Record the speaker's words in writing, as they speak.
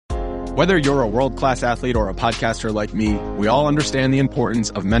Whether you're a world-class athlete or a podcaster like me, we all understand the importance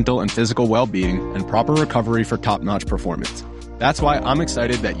of mental and physical well-being and proper recovery for top-notch performance. That's why I'm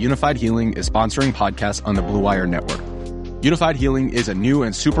excited that Unified Healing is sponsoring podcasts on the Blue Wire Network. Unified Healing is a new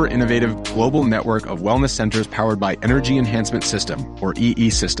and super innovative global network of wellness centers powered by Energy Enhancement System, or EE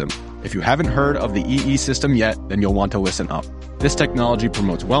System. If you haven't heard of the EE System yet, then you'll want to listen up. This technology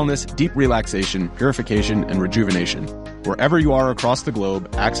promotes wellness, deep relaxation, purification, and rejuvenation. Wherever you are across the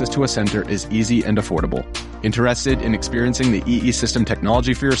globe, access to a center is easy and affordable. Interested in experiencing the EE System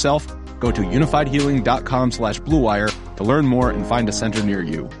technology for yourself? Go to unifiedhealing.com/bluewire to learn more and find a center near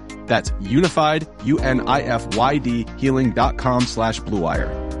you. That's unified, UNIFYD,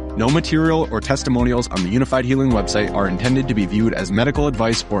 healing.com/bluewire. No material or testimonials on the Unified Healing website are intended to be viewed as medical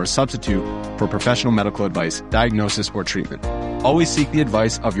advice or a substitute for professional medical advice, diagnosis, or treatment. Always seek the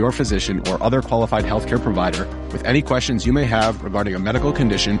advice of your physician or other qualified healthcare provider with any questions you may have regarding a medical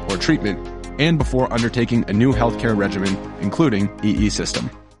condition or treatment and before undertaking a new healthcare regimen, including EE System.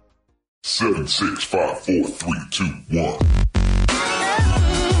 7, 6, 5, 4, 3, 2, 1.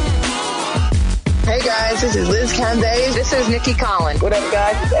 Hey guys, this is Liz Candace. This is Nikki Collins. What up,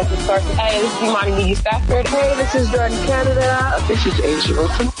 guys? It's Esther Carson. Hey, this is Imani B. Stafford. Hey, this is Jordan Canada. This is Asia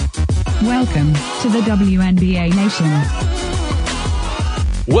Wilson. Welcome to the WNBA Nation.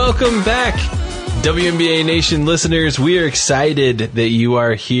 Welcome back, WNBA Nation listeners. We are excited that you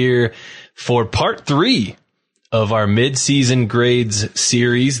are here for part 3 of our mid-season grades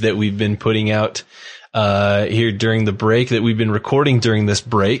series that we've been putting out here during the break, that we've been recording during this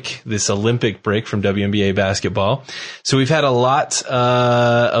break, this Olympic break from WNBA basketball. So we've had a lot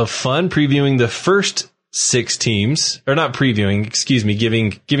of fun previewing the first 6 teams, or not previewing, excuse me,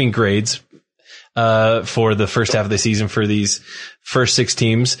 giving grades for the first half of the season for these first 6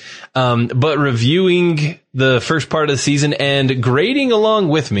 teams, but reviewing the first part of the season and grading along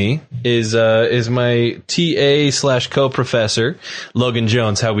with me is my TA/co-professor, Logan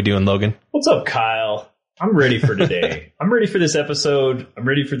Jones. How we doing, Logan? What's up, Kyle? I'm ready for today. I'm ready for this episode. I'm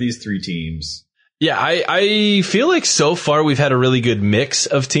ready for these 3 teams. Yeah, I feel like so far we've had a really good mix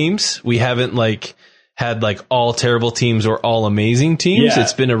of teams. We haven't had all terrible teams or all amazing teams. Yeah.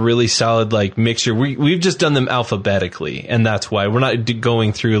 It's been a really solid mixture. We've just done them alphabetically, and that's why we're not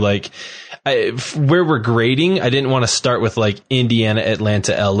going through where we're grading. I didn't want to start with Indiana,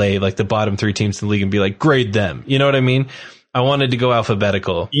 Atlanta, LA, the bottom 3 teams in the league, and be grade them. You know what I mean? I wanted to go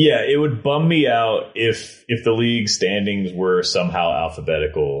alphabetical. Yeah, it would bum me out if the league standings were somehow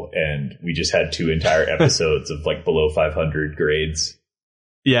alphabetical and we just had 2 entire episodes of below 500 grades.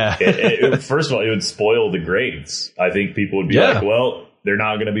 Yeah. First of all, it would spoil the grades. I think people would be well, they're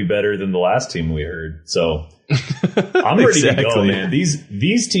not going to be better than the last team we heard. So I'm ready to go, man.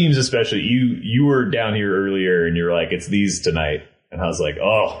 These teams, especially, you were down here earlier and you're like, it's these tonight. And I was like,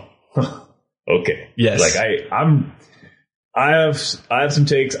 oh, okay. Yes. I have some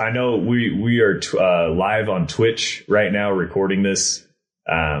takes. I know we are live on Twitch right now recording this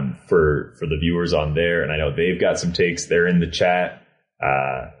for the viewers on there. And I know they've got some takes. They're in the chat.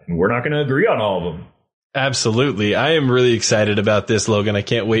 And we're not going to agree on all of them. Absolutely. I am really excited about this, Logan. I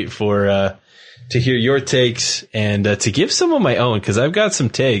can't wait to hear your takes and to give some of my own, because I've got some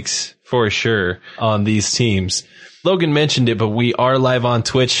takes for sure on these teams. Logan mentioned it, but we are live on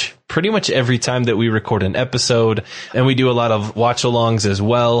Twitch pretty much every time that we record an episode, and we do a lot of watch alongs as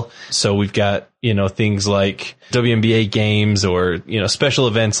well. So we've got, things like WNBA games or, special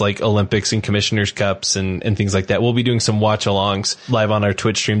events like Olympics and Commissioners Cups and things like that. We'll be doing some watch alongs live on our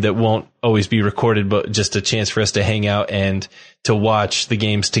Twitch stream that won't always be recorded, but just a chance for us to hang out and to watch the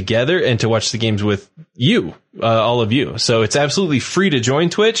games together and to watch the games with you, all of you. So it's absolutely free to join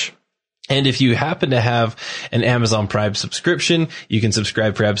Twitch. And if you happen to have an Amazon Prime subscription, you can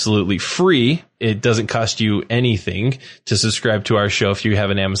subscribe for absolutely free. It doesn't cost you anything to subscribe to our show if you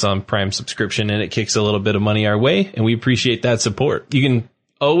have an Amazon Prime subscription, and it kicks a little bit of money our way, and we appreciate that support. You can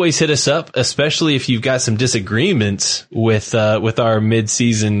always hit us up, especially if you've got some disagreements with our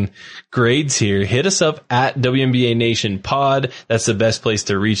mid-season grades here. Hit us up at WNBA Nation Pod. That's the best place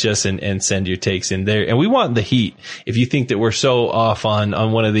to reach us and send your takes in there. And we want the heat. If you think that we're so off on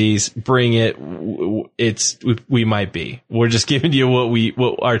one of these, bring it. We might be. We're just giving you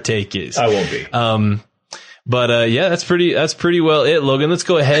what our take is. I won't be. But that's pretty well it, Logan. Let's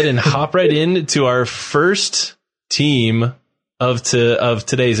go ahead and hop right into our first team of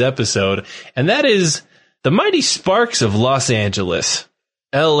today's episode, and that is the Mighty Sparks of Los Angeles.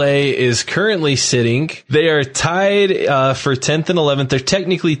 LA is currently sitting. They are tied for 10th and 11th. They're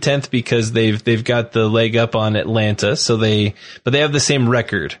technically 10th because they've got the leg up on Atlanta. But they have the same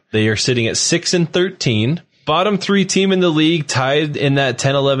record. They are sitting at 6 and 13. bottom 3 team in the league, tied in that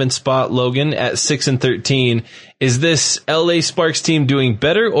 10-11 spot, Logan, at 6-13. Is this LA Sparks team doing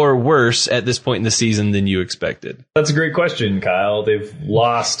better or worse at this point in the season than you expected? That's a great question, Kyle. They've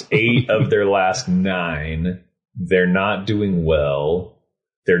lost 8 of their last 9. They're not doing well.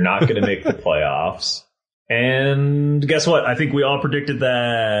 They're not going to make the playoffs. And guess what? I think we all predicted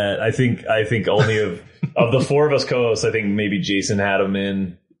that. I think only of the 4 of us co-hosts, I think maybe Jason had them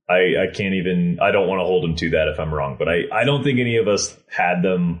in. I don't want to hold him to that if I'm wrong, but I don't think any of us had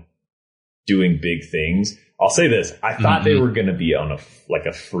them doing big things. I'll say this. I thought they were going to be on a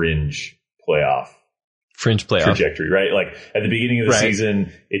fringe playoff trajectory, right? Like at the beginning of the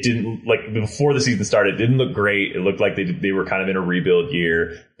season, it didn't, like before the season started, it didn't look great. It looked like they were kind of in a rebuild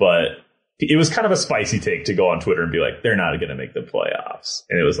year, but it was kind of a spicy take to go on Twitter and be like, they're not going to make the playoffs.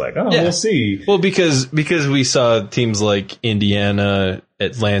 And it was like, we'll see. Well, because we saw teams like Indiana,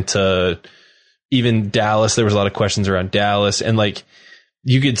 Atlanta, even Dallas. There was a lot of questions around Dallas, and like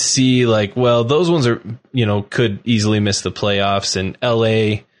you could see like, well, those ones are, could easily miss the playoffs, and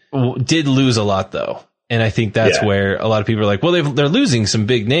LA did lose a lot though. And I think that's where a lot of people are like, well, they're losing some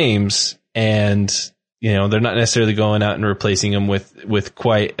big names, and they're not necessarily going out and replacing them with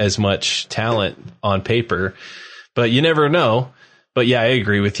quite as much talent on paper, but you never know. But yeah, I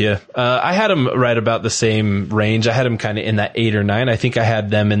agree with you. I had them right about the same range. I had them kind of in that 8 or 9. I think I had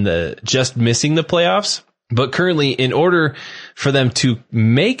them in the just missing the playoffs. But currently, in order for them to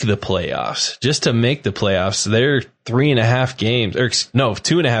make the playoffs, just to make the playoffs, they're 3.5 games,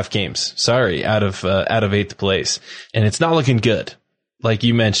 2.5 games. Sorry, out of 8th place, and it's not looking good. Like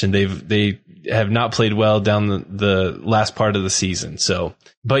you mentioned, they have not played well down the last part of the season. So,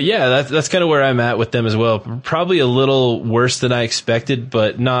 but yeah, that's kind of where I'm at with them as well. Probably a little worse than I expected,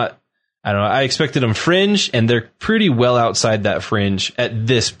 but not, I don't know. I expected them fringe, and they're pretty well outside that fringe at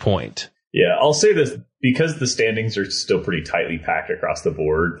this point. Yeah, I'll say this, because the standings are still pretty tightly packed across the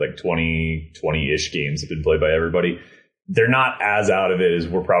board, like 20-ish games have been played by everybody. They're not as out of it as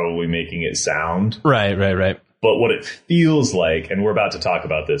we're probably making it sound. Right. But what it feels like, and we're about to talk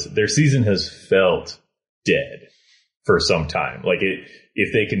about this, their season has felt dead for some time. Like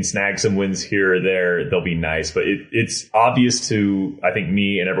if they can snag some wins here or there, they'll be nice. But it's obvious to, I think,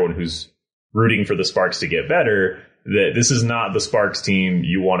 me and everyone who's rooting for the Sparks to get better, that this is not the Sparks team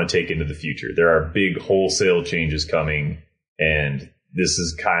you want to take into the future. There are big wholesale changes coming, and this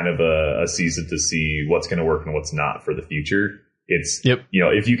is kind of a season to see what's going to work and what's not for the future. It's,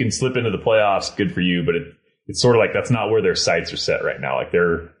 if you can slip into the playoffs, good for you, but it's sort of like that's not where their sights are set right now. Like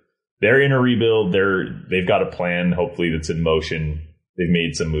they're in a rebuild. They've got a plan, hopefully, that's in motion. They've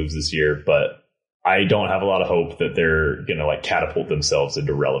made some moves this year, but I don't have a lot of hope that they're going to like catapult themselves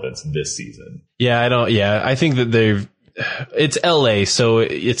into relevance this season. Yeah, I think that it's LA, so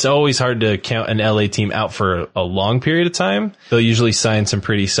it's always hard to count an LA team out for a long period of time. They'll usually sign some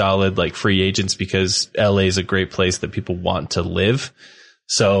pretty solid like free agents because LA is a great place that people want to live.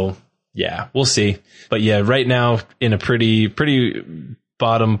 So yeah, we'll see. But yeah, right now in a pretty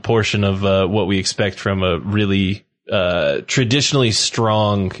bottom portion of what we expect from a really traditionally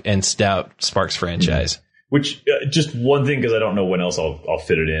strong and stout Sparks franchise. Which just one thing, because I don't know when else I'll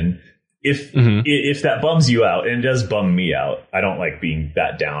fit it in. If that bums you out, and it does bum me out, I don't like being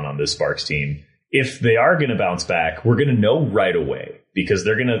that down on this Sparks team. If they are going to bounce back, we're going to know right away, because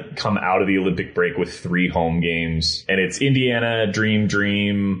they're going to come out of the Olympic break with 3 home games, and it's Indiana,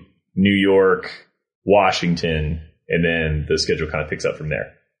 Dream, New York, Washington, and then the schedule kind of picks up from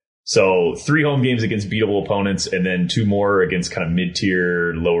there. So 3 home games against beatable opponents, and then 2 more against kind of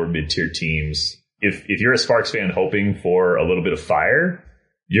mid-tier, lower mid-tier teams. If you're a Sparks fan hoping for a little bit of fire,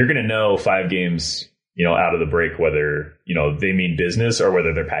 you're going to know 5 games, out of the break, whether, they mean business or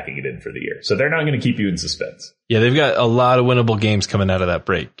whether they're packing it in for the year. So they're not going to keep you in suspense. Yeah, they've got a lot of winnable games coming out of that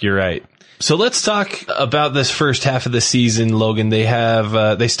break. You're right. So let's talk about this first half of the season, Logan. They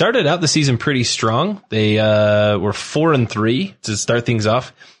have they started out the season pretty strong. They were 4-3 to start things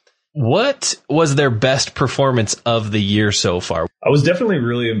off. What was their best performance of the year so far? I was definitely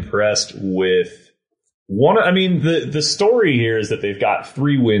really impressed with the story here is that they've got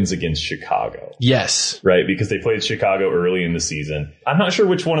 3 wins against Chicago. Yes. Right, because they played Chicago early in the season. I'm not sure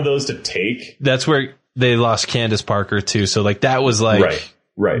which one of those to take. That's where they lost Candace Parker too. So like that was like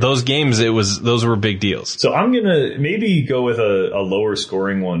right. Those games, those were big deals. So I'm going to maybe go with a lower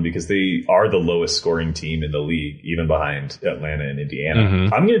scoring one, because they are the lowest scoring team in the league, even behind Atlanta and Indiana.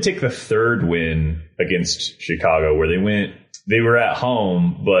 Mm-hmm. I'm going to take the 3rd win against Chicago, where they were at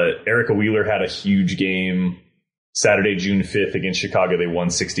home, but Erica Wheeler had a huge game Saturday, June 5th against Chicago. They won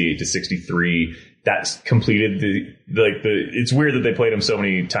 68-63. that's completed it's weird that they played them so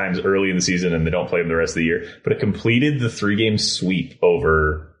many times early in the season and they don't play them the rest of the year, but it completed the 3-game sweep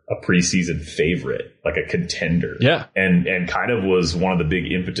over a preseason favorite, like a contender. Yeah. And kind of was one of the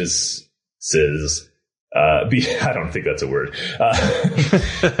big impetuses. I don't think that's a word.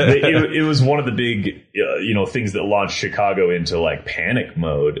 It was one of the big, things that launched Chicago into like panic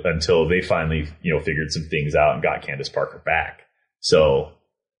mode until they finally, figured some things out and got Candace Parker back. So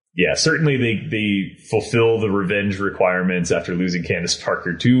yeah, certainly they fulfill the revenge requirements after losing Candace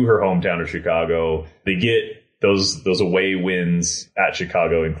Parker to her hometown of Chicago. They get those away wins at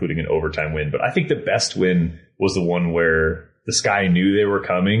Chicago, including an overtime win. But I think the best win was the one where the Sky knew they were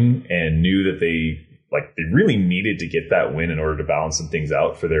coming and knew that they really needed to get that win in order to balance some things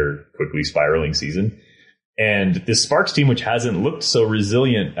out for their quickly spiraling season. And this Sparks team, which hasn't looked so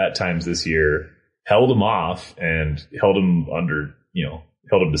resilient at times this year, held them off and held them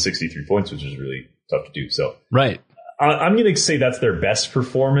to 63 points, which is really tough to do. So right. I'm going to say that's their best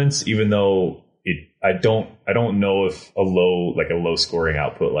performance, even though I don't know if a low scoring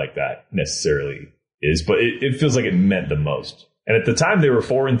output like that necessarily is, but it feels like it meant the most. And at the time they were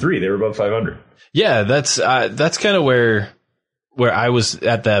 4-3, they were above 500. Yeah, that's kind of where I was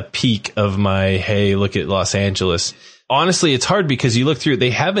at the peak of my, hey, look at Los Angeles. Honestly, it's hard because you look through, they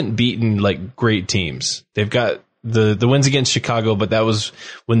haven't beaten like great teams. They've got the wins against Chicago, but that was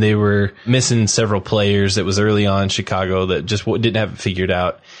when they were missing several players. It was early on Chicago that just didn't have it figured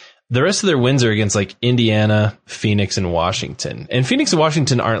out. The rest of their wins are against like Indiana, Phoenix, and Washington. And Phoenix and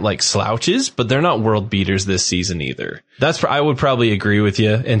Washington aren't like slouches, but they're not world beaters this season either. I would probably agree with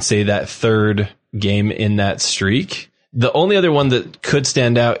you and say that third game in that streak. The only other one that could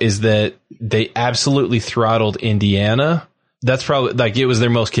stand out is that they absolutely throttled Indiana. That's probably like it was their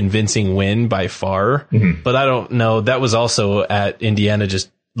most convincing win by far. Mm-hmm. But I don't know. That was also at Indiana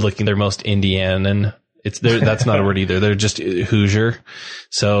just looking their most Indianan. That's not a word either. They're just Hoosier.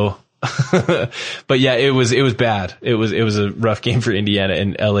 So, but yeah, it was bad. It was a rough game for Indiana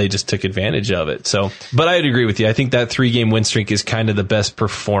and LA just took advantage of it. So, but I'd agree with you. I think that 3-game win streak is kind of the best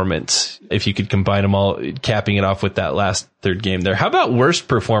performance if you could combine them all, capping it off with that last third game there. How about worst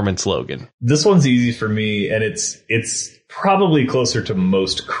performance, Logan? This one's easy for me and it's probably closer to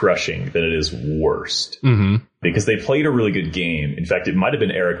most crushing than it is worst. Mm-hmm. Because they played a really good game. In fact, it might have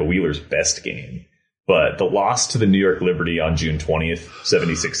been Erica Wheeler's best game. But the loss to the New York Liberty on June 20th,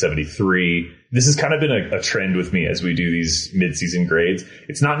 76-73, this has kind of been a trend with me as we do these midseason grades.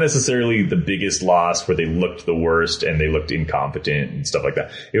 It's not necessarily the biggest loss where they looked the worst and they looked incompetent and stuff like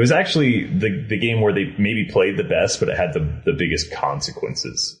that. It was actually the game where they maybe played the best, but it had the biggest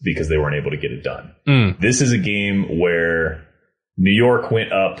consequences because they weren't able to get it done. This is a game where New York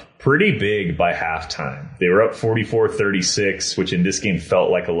went up pretty big by halftime. They were up 44-36, which in this game felt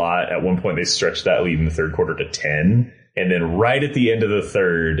like a lot. At one point, they stretched that lead in the third quarter to 10. And then right at the end of the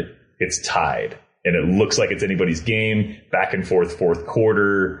third, it's tied. And it looks like it's anybody's game. Back and forth, fourth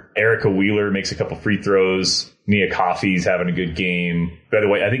quarter. Erica Wheeler makes a couple free throws. Nia Coffey's having a good game. By the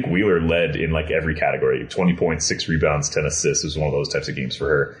way, I think Wheeler led in like every category. 20 points, 6 rebounds, 10 assists. It was one of those types of games for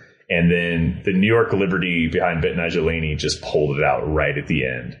her. And then the New York Liberty behind Betnijah Laney just pulled it out right at the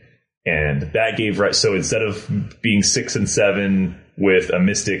end. And that gave right. So instead of being 6-7 with a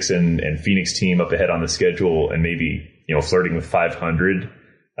Mystics and Phoenix team up ahead on the schedule and maybe, flirting with 500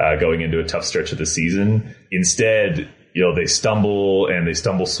 going into a tough stretch of the season, instead, they stumble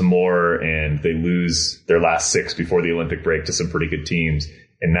some more and they lose their last 6 before the Olympic break to some pretty good teams.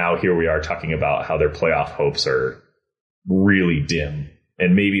 And now here we are talking about how their playoff hopes are really dim.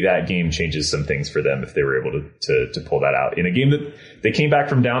 And maybe that game changes some things for them if they were able to pull that out in a game that they came back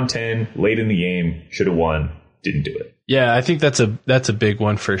from down 10 late in the game, should have won, didn't do it. Yeah, I think that's a big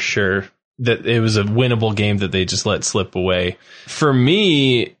one for sure. That it was a winnable game that they just let slip away. For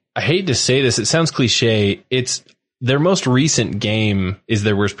me, I hate to say this, it sounds cliche. It's their most recent game is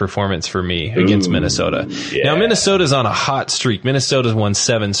their worst performance for me against Minnesota. Yeah. Now Minnesota's on a hot streak. Minnesota's won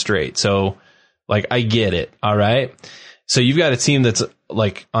 7 straight. So like I get it. All right. So you've got a team that's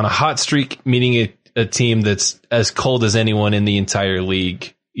like on a hot streak, meaning a team that's as cold as anyone in the entire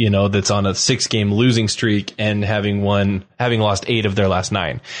league, that's on a 6-game losing streak and having lost 8 of their last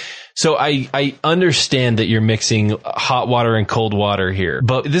 9. So I understand that you're mixing hot water and cold water here,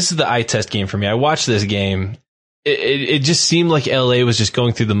 but this is the eye test game for me. I watched this game. It just seemed like LA was just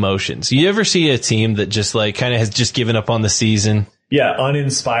going through the motions. You ever see a team that just like kind of has just given up on the season? Yeah,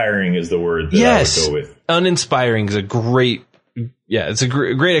 uninspiring is the word that I would go with. Uninspiring is it's a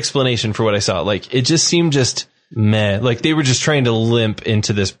great explanation for what I saw. Like, it just seemed meh. Like they were just trying to limp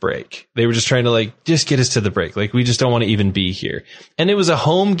into this break. They were just trying to like, just get us to the break. Like we just don't want to even be here. And it was a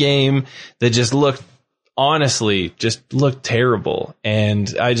home game that just looked, honestly, just looked terrible.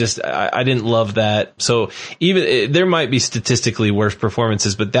 And I didn't love that. So even there might be statistically worse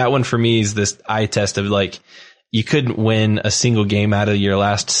performances, but that one for me is this eye test of like, you couldn't win a single game out of your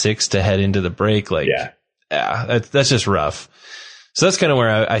last 6 to head into the break. Like, yeah, that's just rough. So that's kind of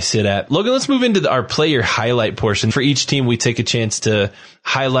where I sit at. Logan, let's move into our player highlight portion. For each team, we take a chance to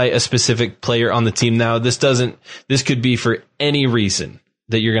highlight a specific player on the team. Now, this could be for any reason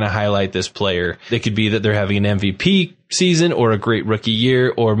that you're going to highlight this player. It could be that they're having an MVP season or a great rookie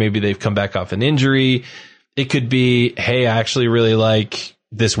year, or maybe they've come back off an injury. It could be, hey, I actually really like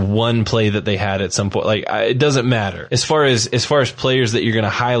this one play that they had at some point. Like, it doesn't matter. As far as players that you're going to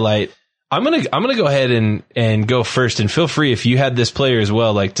highlight, I'm going to go ahead and go first, and feel free if you had this player as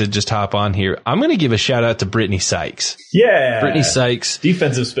well, like to just hop on here. I'm going to give a shout out to Brittany Sykes. Yeah. Brittany Sykes.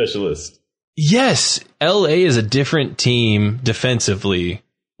 Defensive specialist. Yes. LA is a different team defensively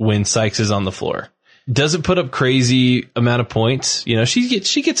when Sykes is on the floor. Doesn't put up crazy amount of points. You know, she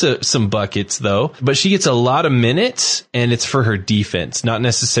gets some buckets though, but she gets a lot of minutes, and it's for her defense, not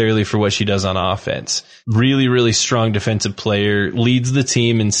necessarily for what she does on offense. Really, really strong defensive player, leads the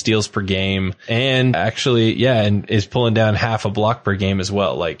team in steals per game, and actually, and is pulling down half a block per game as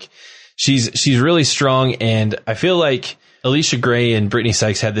well. Like she's really strong, and I feel like Alicia Gray and Brittany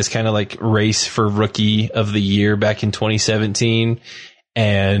Sykes had this kind of like race for rookie of the year back in 2017,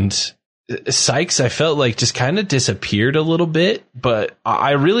 and Sykes, I felt like just kind of disappeared a little bit, but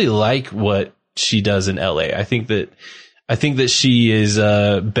I really like what she does in LA. I think that she is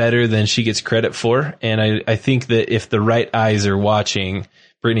better than she gets credit for, and I think that if the right eyes are watching,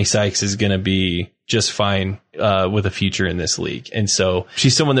 Brittany Sykes is going to be just fine with a future in this league. And so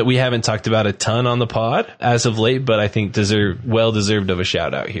she's someone that we haven't talked about a ton on the pod as of late, but I think well deserved of a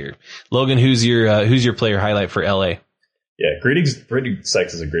shout out here. Logan, who's your player highlight for LA? Yeah, Brittany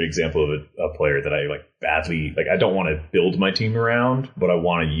Sykes is a great example of a player that I like badly. Like, I don't want to build my team around, but I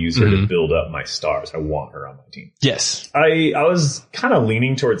want to use her to build up my stars. I want her on my team. Yes. I was kind of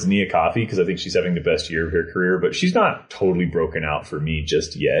leaning towards Nia Coffey because I think she's having the best year of her career, but she's not totally broken out for me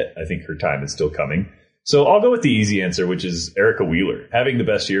just yet. I think her time is still coming. So I'll go with the easy answer, which is Erica Wheeler. Having the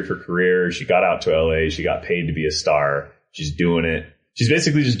best year of her career. She got out to LA. She got paid to be a star. She's doing it. She's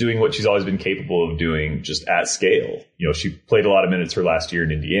basically just doing what she's always been capable of doing, just at scale. You know, she played a lot of minutes her last year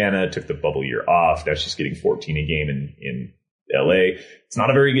in Indiana, took the bubble year off. Now she's getting 14 a game in LA. It's not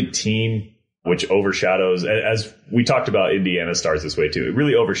a very good team, which overshadows, as we talked about Indiana stars this way too. It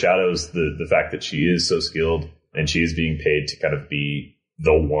really overshadows the fact that she is so skilled and she is being paid to kind of be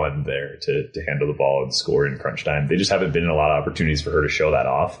the one there to handle the ball and score in crunch time. They just haven't been in a lot of opportunities for her to show that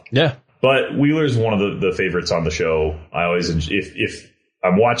off. Yeah. But Wheeler's one of the favorites on the show. I always, if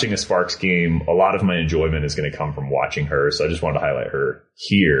I'm watching a Sparks game, a lot of my enjoyment is going to come from watching her. So I just wanted to highlight her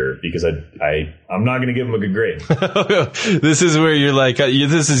here because I'm not going to give him a good grade. This is where you're like,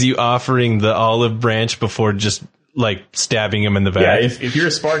 this is you offering the olive branch before just like stabbing him in the back. Yeah, if you're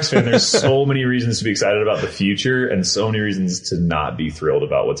a Sparks fan, there's so many reasons to be excited about the future and so many reasons to not be thrilled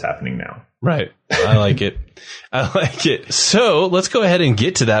about what's happening now. Right. I like it. I like it. So let's go ahead and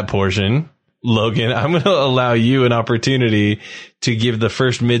get to that portion. Logan, I'm going to allow you an opportunity to give the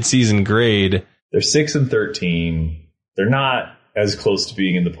first midseason grade. They're 6-13. They're not as close to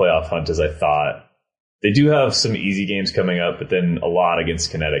being in the playoff hunt as I thought. They do have some easy games coming up, but then a lot against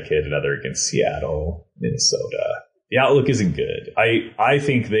Connecticut, another against Seattle, Minnesota. The outlook isn't good. I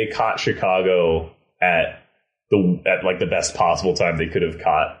think they caught Chicago at like the best possible time they could have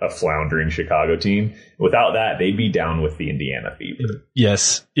caught a floundering Chicago team. Without that, they'd be down with the Indiana Fever.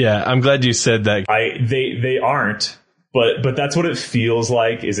 Yes. Yeah. I'm glad you said that. They aren't, but that's what it feels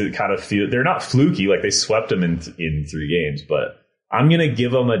like. Is it kind of they're not fluky. Like they swept them in 3 games, but I'm going to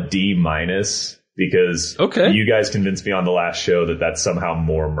give them a D- because you guys convinced me on the last show that that's somehow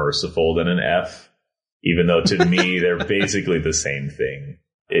more merciful than an F, even though to me, they're basically the same thing.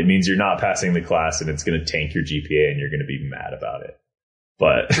 It means you're not passing the class and it's going to tank your GPA and you're going to be mad about it.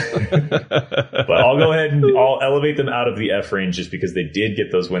 But I'll go ahead and I'll elevate them out of the F range just because they did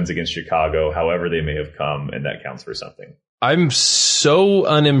get those wins against Chicago, however they may have come, and that counts for something. I'm so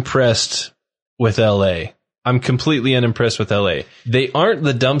unimpressed with LA. I'm completely unimpressed with LA. They aren't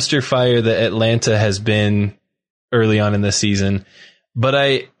the dumpster fire that Atlanta has been early on in the season. But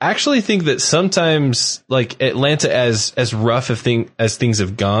I actually think that sometimes, like Atlanta, as rough as things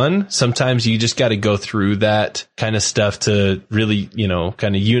have gone, sometimes you just got to go through that kind of stuff to really,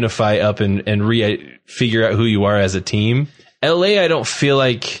 kind of unify up and figure out who you are as a team. LA, I don't feel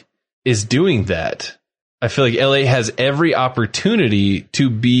like is doing that. I feel like LA has every opportunity to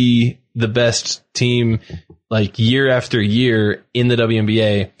be the best team like year after year in the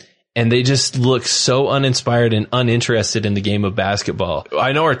WNBA. And they just look so uninspired and uninterested in the game of basketball.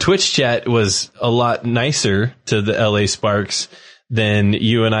 I know our Twitch chat was a lot nicer to the LA Sparks than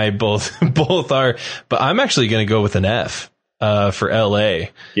you and I both are, but I'm actually going to go with an F for LA.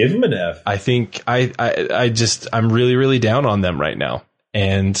 Give them an F. I think I'm really, really down on them right now.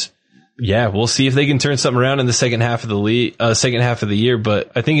 And yeah, we'll see if they can turn something around in the second half of the year.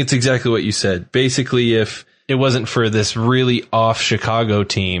 But I think it's exactly what you said. Basically, if it wasn't for this really off Chicago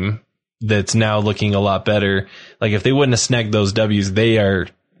team that's now looking a lot better, like if they wouldn't have snagged those W's, they are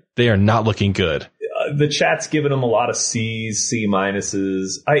not looking good. The chat's giving them a lot of C's, C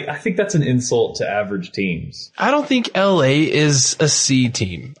minuses. I think that's an insult to average teams. I don't think LA is a C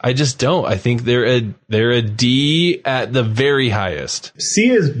team. I just don't. I think they're a D at the very highest.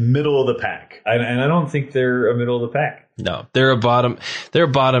 C is middle of the pack, and I don't think they're a middle of the pack. No, they're a bottom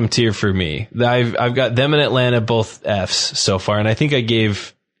tier for me. I've got them and Atlanta both Fs so far, and I think I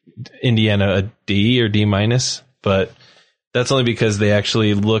gave Indiana a D or D minus, but that's only because they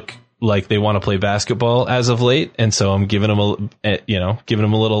actually look like they want to play basketball as of late, and so I'm giving them a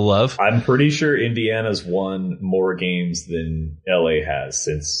little love. I'm pretty sure Indiana's won more games than LA has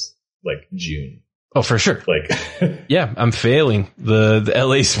since like June. Oh, for sure. Yeah, I'm failing the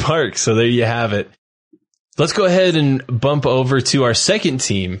LA Sparks, so there you have it. Let's go ahead and bump over to our second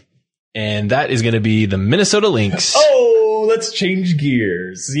team, and that is going to be the Minnesota Lynx. Oh, let's change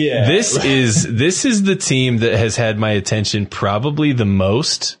gears. Yeah. This is the team that has had my attention probably the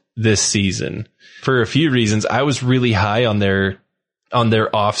most this season for a few reasons. I was really high on their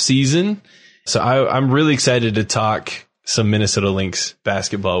off season. So I'm really excited to talk some Minnesota Lynx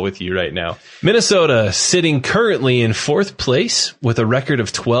basketball with you right now. Minnesota sitting currently in 4th place with a record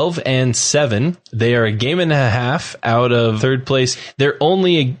of 12-7. They are a game and a half out of 3rd place. They're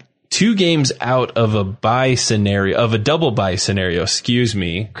only 2 games out of a double bye scenario,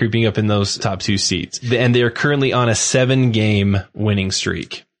 creeping up in those top 2 seats. And they are currently on a 7-game winning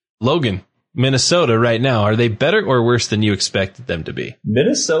streak. Logan, Minnesota right now, are they better or worse than you expected them to be?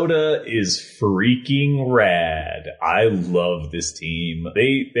 Minnesota is freaking rad. I love this team.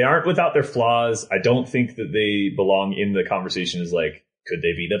 They aren't without their flaws. I don't think that they belong in the conversation as like, could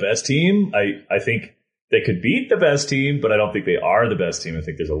they be the best team? I think they could beat the best team, but I don't think they are the best team. I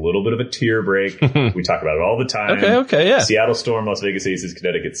think there's a little bit of a tier break. We talk about it all the time. Okay, yeah. Seattle Storm, Las Vegas Aces,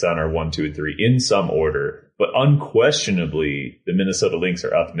 Connecticut Sun are 1, 2, and 3 in some order, but unquestionably the Minnesota Lynx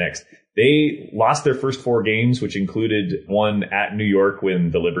are up next. They lost their first 4 games, which included one at New York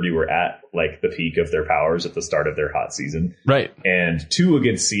when the Liberty were at like the peak of their powers at the start of their hot season. Right. And 2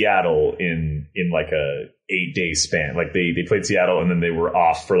 against Seattle in like a 8-day span. Like they played Seattle and then they were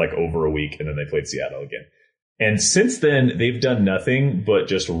off for like over a week and then they played Seattle again. And since then, they've done nothing but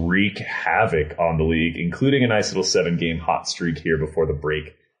just wreak havoc on the league, including a nice little 7-game hot streak here before the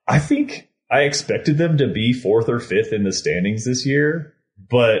break. I think I expected them to be 4th or 5th in the standings this year,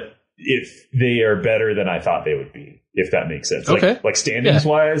 but if they are better than I thought they would be, if that makes sense. Okay. Like standings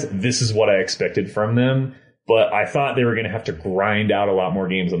wise, this is what I expected from them, but I thought they were going to have to grind out a lot more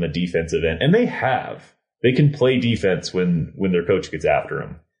games on the defensive end, and they have. They can play defense when their coach gets after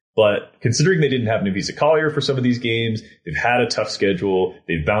them. But considering they didn't have Navisa Collier for some of these games, they've had a tough schedule.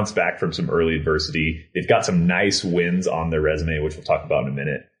 They've bounced back from some early adversity. They've got some nice wins on their resume, which we'll talk about in a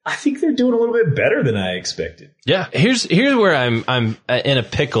minute. I think they're doing a little bit better than I expected. Yeah, here's where I'm in a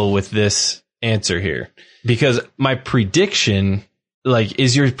pickle with this answer here, because my prediction, like,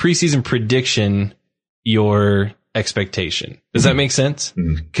 is your preseason prediction your expectation? Does that make sense?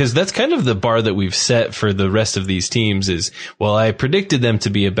 Because that's kind of the bar that we've set for the rest of these teams is, well, I predicted them to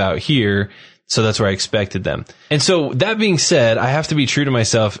be about here, so that's where I expected them. And so that being said, I have to be true to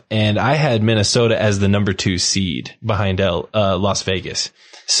myself, and I had Minnesota as the number 2 seed behind Las Vegas.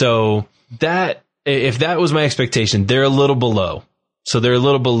 So that, if that was my expectation, they're a little below. So they're a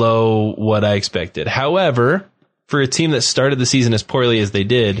little below what I expected. However, for a team that started the season as poorly as they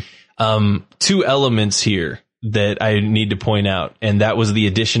did, 2 elements here that I need to point out, and that was the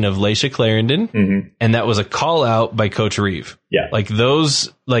addition of Laisha Clarendon, and that was a call out by Coach Reeve. Yeah, like those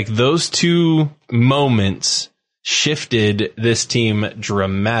 2 moments shifted this team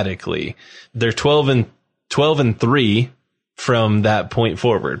dramatically. They're 12-3 from that point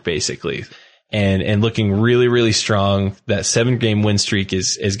forward, basically, and looking really, really strong. That 7-game win streak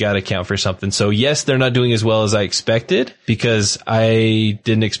is got to count for something. So yes, they're not doing as well as I expected, because I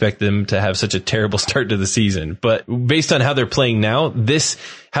didn't expect them to have such a terrible start to the season. But based on how they're playing now,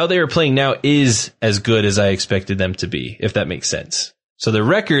 how they are playing now is as good as I expected them to be, if that makes sense. So their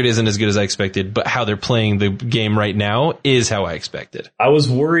record isn't as good as I expected, but how they're playing the game right now is how I expected. I was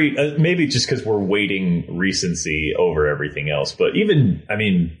worried, maybe just because we're weighting recency over everything else. But even, I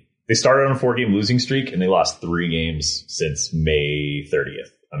mean, they started on a 4-game losing streak and they lost 3 games since May 30th.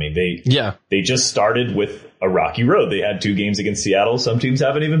 I mean, they just started with a rocky road. They had 2 games against Seattle. Some teams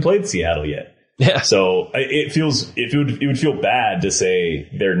haven't even played Seattle yet. Yeah. So it would feel bad to say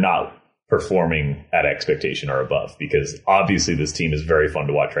they're not performing at expectation or above, because obviously this team is very fun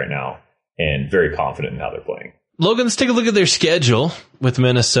to watch right now and very confident in how they're playing. Logan, let's take a look at their schedule with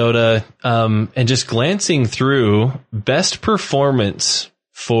Minnesota, and just glancing through best performance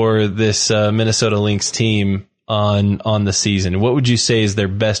for this Minnesota Lynx team on the season. What would you say is their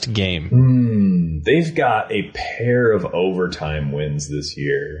best game? They've got a pair of overtime wins this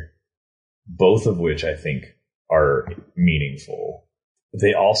year, both of which I think are meaningful.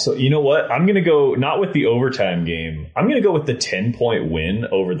 They also, you know what? I'm going to go not with the overtime game. I'm going to go with the 10-point win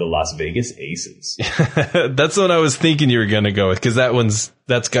over the Las Vegas Aces. That's what I was thinking you were going to go with, because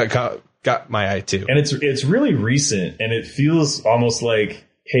that's got my eye too. And it's really recent, and it feels almost like,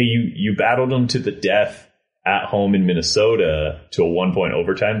 hey, you battled them to the death at home in Minnesota to a 1-point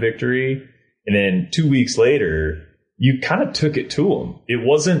overtime victory, and then 2 weeks later, you kind of took it to them. It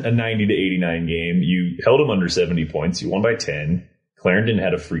wasn't a 90-89 game. You held them under 70 points. You won by 10. Clarendon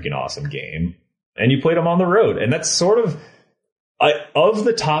had a freaking awesome game, and you played them on the road. And that's sort of, of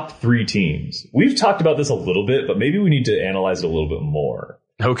the top 3 teams, we've talked about this a little bit, but maybe we need to analyze it a little bit more.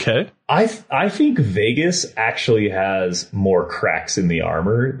 Okay. I think Vegas actually has more cracks in the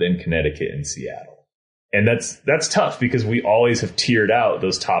armor than Connecticut and Seattle. And that's tough, because we always have tiered out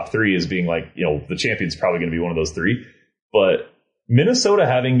those top 3 as being like, you know, the champion's probably going to be one of those 3. But Minnesota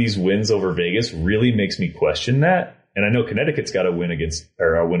having these wins over Vegas really makes me question that. And I know Connecticut's got a win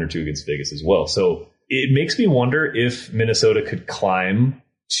or 2 against Vegas as well. So it makes me wonder if Minnesota could climb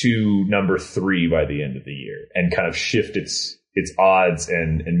to number 3 by the end of the year and kind of shift its odds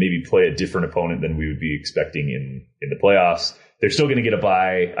and maybe play a different opponent than we would be expecting in the playoffs. They're still going to get a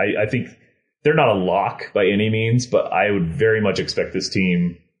bye. I think they're not a lock by any means, but I would very much expect this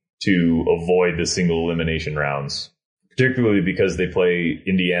team to avoid the single elimination rounds, particularly because they play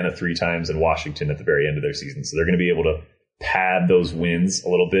Indiana 3 times and Washington at the very end of their season. So they're going to be able to pad those wins a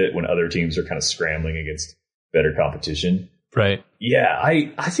little bit when other teams are kind of scrambling against better competition. Right. Yeah,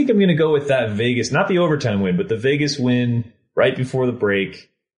 I think I'm going to go with that Vegas, not the overtime win, but the Vegas win right before the break.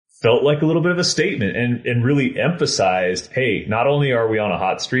 Felt like a little bit of a statement and really emphasized, hey, not only are we on a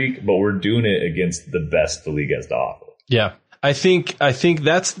hot streak, but we're doing it against the best the league has to offer. Yeah. I think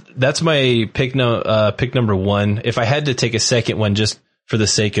that's my pick number 1. If I had to take a second one just for the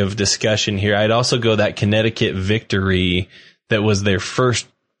sake of discussion here, I'd also go that Connecticut victory that was their first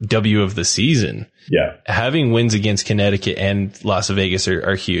W of the season. Yeah. Having wins against Connecticut and Las Vegas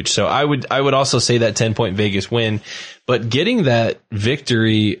are huge. So I would also say that 10-point Vegas win, but getting that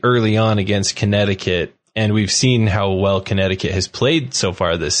victory early on against Connecticut, and we've seen how well Connecticut has played so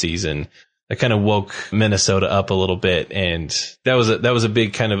far this season, that kind of woke Minnesota up a little bit, and that was a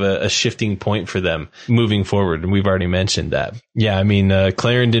big kind of a shifting point for them moving forward. And we've already mentioned that. Yeah, I mean,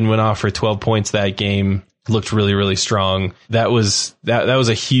 Clarendon went off for 12 points that game, looked really, really strong. That was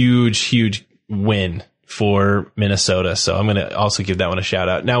a huge win for Minnesota. So I'm going to also give that one a shout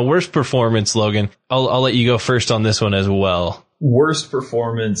out. Now, worst performance, Logan, I'll let you go first on this one as well. Worst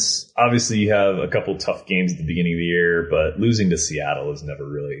performance, obviously you have a couple tough games at the beginning of the year, but losing to Seattle is never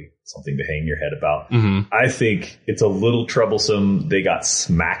really something to hang your head about. Mm-hmm. I think it's a little troublesome. They got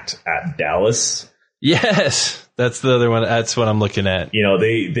smacked at Dallas. Yes, that's the other one. That's what I'm looking at. You know,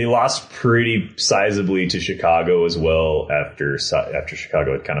 they lost pretty sizably to Chicago as well after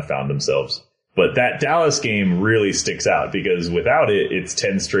Chicago had kind of found themselves. But that Dallas game really sticks out because without it, it's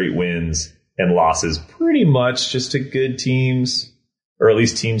 10 straight wins and losses pretty much just to good teams, or at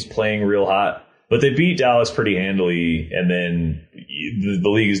least teams playing real hot. But they beat Dallas pretty handily, and then the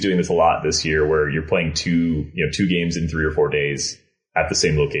league is doing this a lot this year where you're playing two games in 3 or 4 days at the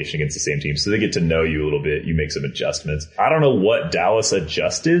same location against the same team. So they get to know you a little bit. You make some adjustments. I don't know what Dallas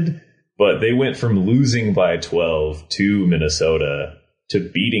adjusted, but they went from losing by 12 to Minnesota to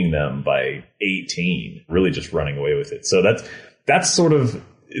beating them by 18, really just running away with it. So that's sort of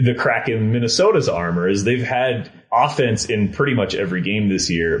the crack in Minnesota's armor, is they've had offense in pretty much every game this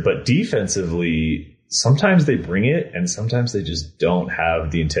year, but defensively, sometimes they bring it and sometimes they just don't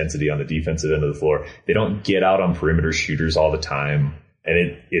have the intensity on the defensive end of the floor. They don't get out on perimeter shooters all the time.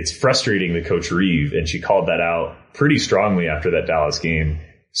 And it's frustrating to Coach Reeve, and she called that out pretty strongly after that Dallas game.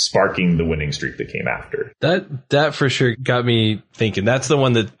 sparking the winning streak that came after. That for sure got me thinking. That's the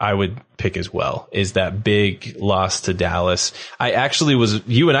one that I would pick as well, is that big loss to Dallas.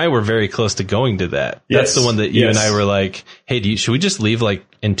 You and I were very close to going to that. Yes. That's the one that you and I were like, hey, should we just leave like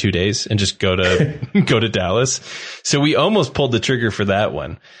in 2 days and just go to go to Dallas? So we almost pulled the trigger for that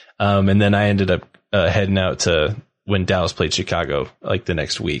one. And then I ended up heading out to when Dallas played Chicago like the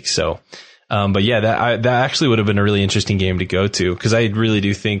next week. So but yeah, that actually would have been a really interesting game to go to, because I really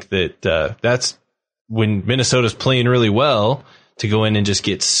do think that that's when Minnesota's playing really well, to go in and just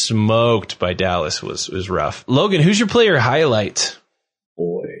get smoked by Dallas was rough. Logan, who's your player highlight?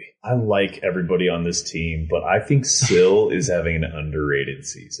 Boy, I like everybody on this team, but I think Syl is having an underrated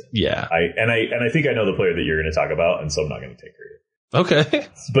season. Yeah, I think I know the player that you're going to talk about, and so I'm not going to take her. Okay,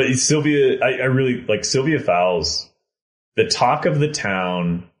 but Sylvia, I really like Sylvia Fowles. The talk of the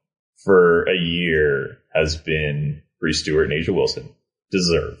town for a year has been Bree Stewart and Asia Wilson.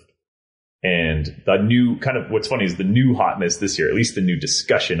 Deserved. And the new kind of, what's funny is the new hotness this year, at least the new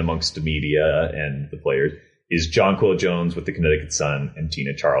discussion amongst the media and the players, is Jonquel Jones with the Connecticut Sun and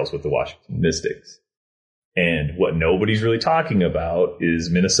Tina Charles with the Washington Mystics. And what nobody's really talking about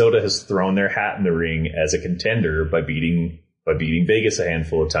is Minnesota has thrown their hat in the ring as a contender by beating Vegas a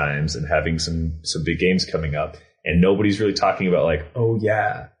handful of times and having some big games coming up. And nobody's really talking about like, oh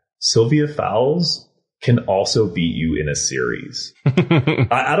yeah, Sylvia Fowles can also beat you in a series.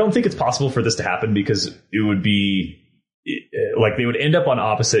 I don't think it's possible for this to happen, because it would be like they would end up on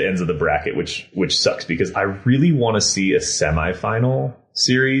opposite ends of the bracket, which sucks, because I really want to see a semifinal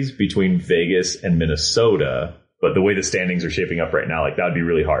series between Vegas and Minnesota. But the way the standings are shaping up right now, like that would be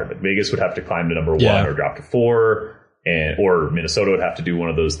really hard. But Vegas would have to climb to number 1 or drop to 4, or Minnesota would have to do one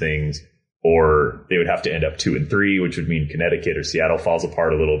of those things, or they would have to end up 2 and 3, which would mean Connecticut or Seattle falls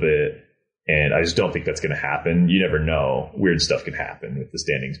apart a little bit. And I just don't think that's going to happen. You never know. Weird stuff can happen with the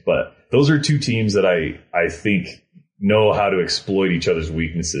standings. But those are two teams that I think know how to exploit each other's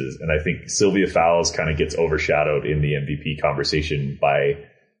weaknesses. And I think Sylvia Fowles kind of gets overshadowed in the MVP conversation by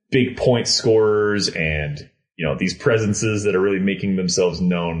big point scorers and, you know, these presences that are really making themselves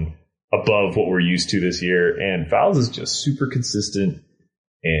known above what we're used to this year. And Fowles is just super consistent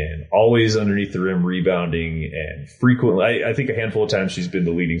and always underneath the rim rebounding, and frequently, I think a handful of times she's been the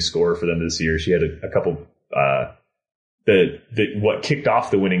leading scorer for them this year. She had a couple, what kicked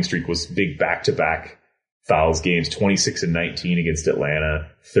off the winning streak was big back-to-back Fowles games, 26 and 19 against Atlanta,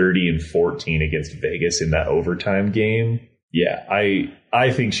 30 and 14 against Vegas in that overtime game. Yeah, I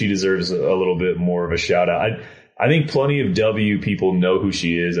think she deserves a little bit more of a shout out. I think plenty of W people know who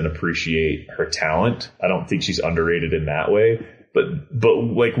she is and appreciate her talent. I don't think she's underrated in that way. But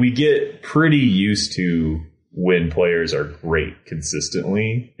like we get pretty used to when players are great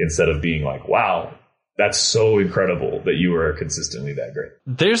consistently, instead of being like, wow, that's so incredible that you are consistently that great.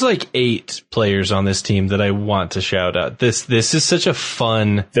 There's like 8 players on this team that I want to shout out. This is such a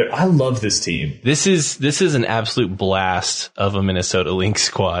fun. I love this team. This is an absolute blast of a Minnesota Lynx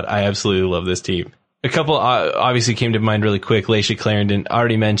squad. I absolutely love this team. A couple obviously came to mind really quick. Layshia Clarendon,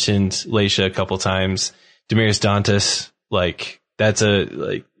 already mentioned Layshia a couple times. Damiris Dantas, that's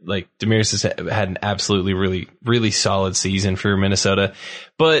like Damiris has had an absolutely really, really solid season for Minnesota.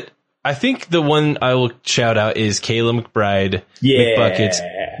 But I think the one I will shout out is Kayla McBride, McBuckets,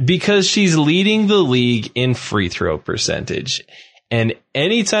 because she's leading the league in free throw percentage. And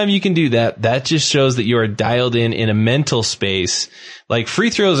anytime you can do that, that just shows that you are dialed in a mental space. Like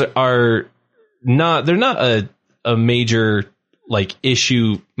free throws they're not a major like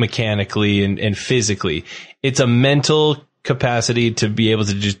issue mechanically and physically. It's a mental capacity to be able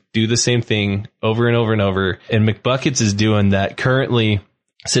to just do the same thing over and over and over. And McBuckets is doing that, currently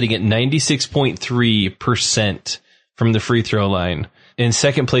sitting at 96.3% from the free throw line. In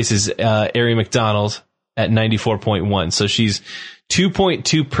second place is Ari McDonald at 94.1. So she's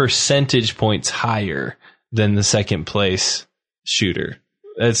 2.2 percentage points higher than the second place shooter.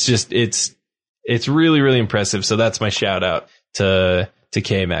 That's just, it's really, really impressive. So that's my shout out to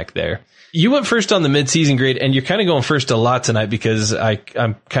K-Mac there. You went first on the midseason grade, and you're kind of going first a lot tonight because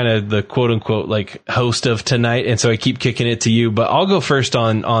I'm kind of the quote unquote like host of tonight. And so I keep kicking it to you, but I'll go first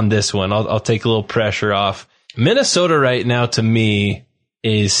on this one. I'll take a little pressure off. Minnesota right now to me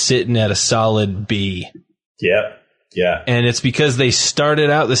is sitting at a solid B. Yep. Yeah. And it's because they started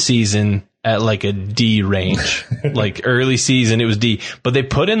out the season at like a D range. Like early season, it was D. But they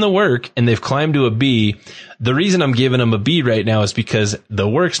put in the work and they've climbed to a B. The reason I'm giving them a B right now is because the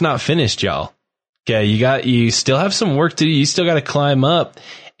work's not finished, y'all. Okay, you still have some work to do. You still got to climb up.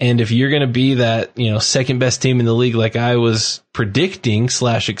 And if you're going to be that, second best team in the league like I was predicting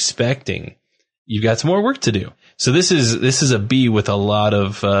 / expecting, you've got some more work to do. So this is a B with a lot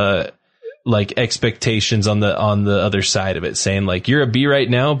of like expectations on the other side of it, saying like, you're a B right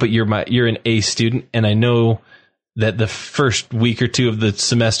now, but you're an A student, and I know that the first week or two of the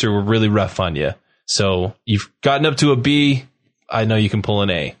semester were really rough on you. So you've gotten up to a B. I know you can pull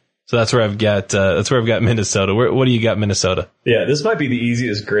an A. So that's where I've got Minnesota. What do you got, Minnesota? Yeah, this might be the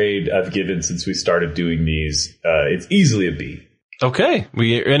easiest grade I've given since we started doing these. It's easily a B. Okay,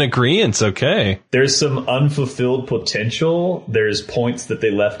 we're in agreement. Okay. There's some unfulfilled potential. There's points that they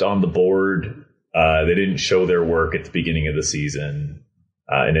left on the board. They didn't show their work at the beginning of the season,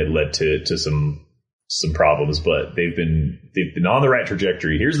 and it led to some problems. But they've been on the right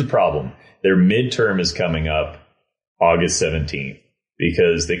trajectory. Here's the problem: their midterm is coming up August 17th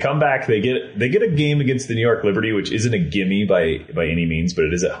because they come back. They get a game against the New York Liberty, which isn't a gimme by any means, but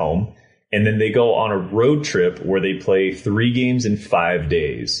it is at home. And then they go on a road trip where they play 3 games in 5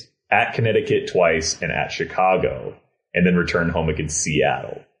 days at Connecticut twice and at Chicago, and then return home against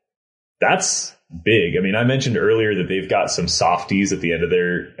Seattle. That's big. I mean, I mentioned earlier that they've got some softies at the end of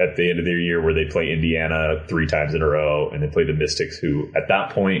their year where they play Indiana 3 times in a row, and they play the Mystics, who at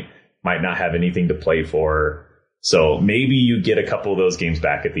that point might not have anything to play for. So maybe you get a couple of those games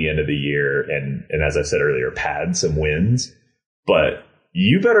back at the end of the year, and as I said earlier, pad some wins, but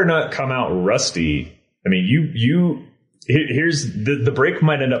you better not come out rusty. I mean, here's the break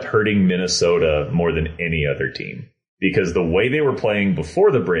might end up hurting Minnesota more than any other team, because the way they were playing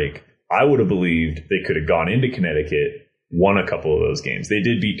before the break, I would have believed they could have gone into Connecticut, won a couple of those games. They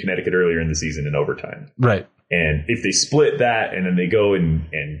did beat Connecticut earlier in the season in overtime. Right. And if they split that and then they go and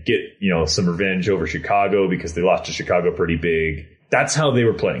get, some revenge over Chicago because they lost to Chicago pretty big, that's how they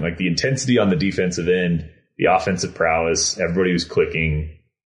were playing. Like the intensity on the defensive end, the offensive prowess, everybody was clicking.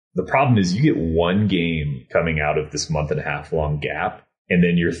 The problem is you get one game coming out of this month and a half long gap, and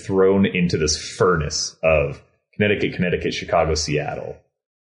then you're thrown into this furnace of Connecticut, Chicago, Seattle.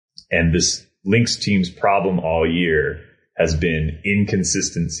 And this Lynx team's problem all year has been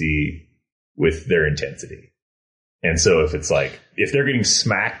inconsistency with their intensity. And so if they're getting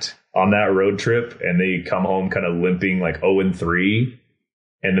smacked on that road trip and they come home kind of limping like 0-3,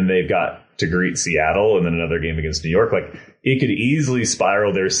 and then they've got to greet Seattle and then another game against New York, like it could easily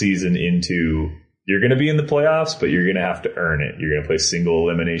spiral their season into, you're going to be in the playoffs, but you're going to have to earn it. You're going to play single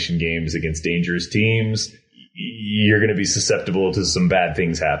elimination games against dangerous teams. You're going to be susceptible to some bad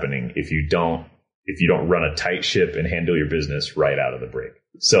things happening if you don't run a tight ship and handle your business right out of the break.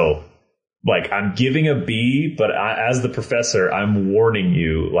 So like I'm giving a B, but as the professor, I'm warning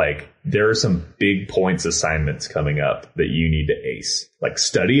you, like there are some big points assignments coming up that you need to ace. Like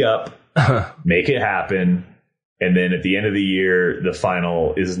study up, make it happen. And then at the end of the year, the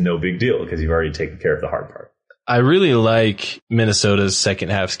final is no big deal because you've already taken care of the hard part. I really like Minnesota's second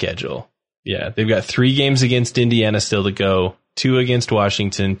half schedule. Yeah, they've got 3 games against Indiana still to go, 2 against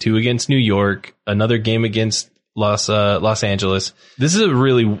Washington, 2 against New York, another game against Los Angeles. This is a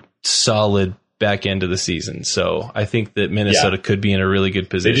really solid back end of the season. So I think that Minnesota could be in a really good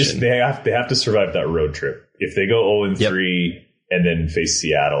position. They have to survive that road trip. If they go 0-3 and then face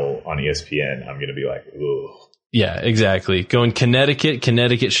Seattle on ESPN, I'm going to be like, ooh. Yeah, exactly. Going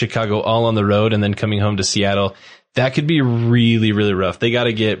Connecticut, Chicago, all on the road, and then coming home to Seattle. That could be really, really rough. They got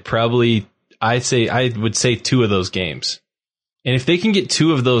to get probably, I would say 2 of those games. And if they can get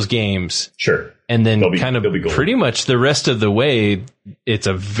 2 of those games, sure, and then they'll be pretty much the rest of the way, it's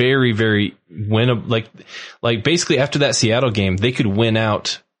a very, very winnable. Like basically after that Seattle game, they could win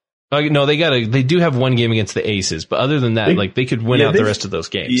out. No, they do have 1 game against the Aces, but other than that, they could win out the rest of those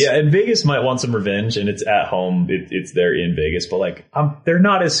games. Yeah, and Vegas might want some revenge, and it's at home. It's there in Vegas, but they're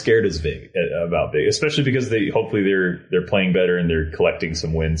not as scared as about Vegas, especially because they're playing better and they're collecting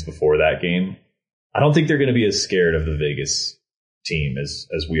some wins before that game. I don't think they're going to be as scared of the Vegas team as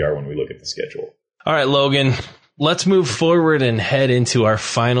we are when we look at the schedule. All right, Logan, let's move forward and head into our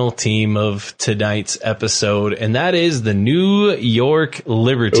final team of tonight's episode, and that is the New York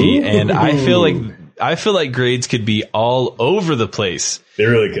Liberty. Ooh. And I feel like grades could be all over the place. They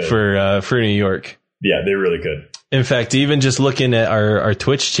really could for New York. Yeah, they really could. In fact, even just looking at our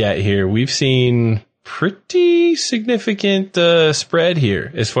Twitch chat here, we've seen pretty significant spread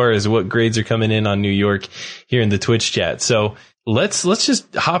here as far as what grades are coming in on New York here in the Twitch chat. So let's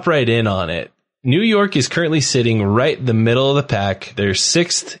just hop right in on it. New York is currently sitting right in the middle of the pack. They're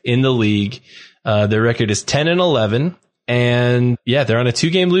 6th in the league. Their record is 10-11. And yeah, they're on a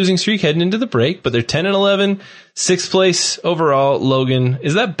 2-game losing streak heading into the break, but they're 10-11, 6th place overall. Logan,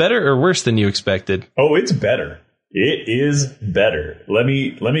 is that better or worse than you expected? Oh, it's better. It is better. Let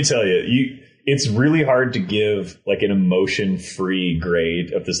me tell you, it's really hard to give like an emotion-free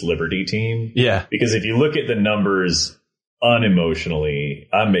grade of this Liberty team. Yeah. Because if you look at the numbers unemotionally,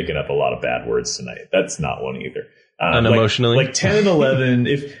 I'm making up a lot of bad words tonight. That's not one either. Unemotionally? Like 10 and 11,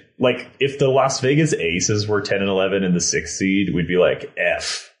 if the Las Vegas Aces were 10 and 11 in the 6th seed, we'd be like,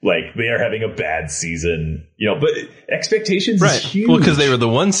 F. Like, they are having a bad season, but expectations is huge. Well, because they were the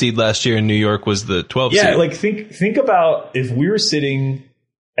 1 seed last year and New York was the 12 seed. Yeah, like think about if we were sitting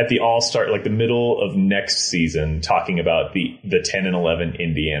at the All-Star, like the middle of next season, talking about the 10 and 11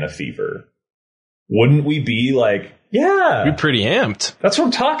 Indiana Fever. Wouldn't we be like, yeah. We'd be pretty amped. That's what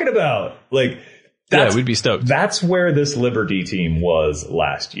I'm talking about. Like, we'd be stoked. That's where this Liberty team was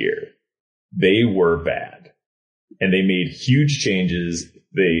last year. They were bad. And they made huge changes.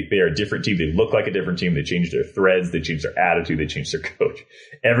 They are a different team. They look like a different team. They changed their threads. They changed their attitude. They changed their coach.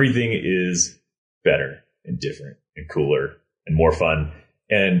 Everything is better and different and cooler and more fun.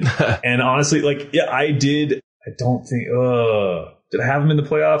 And and honestly, like, yeah, I don't think, did I have them in the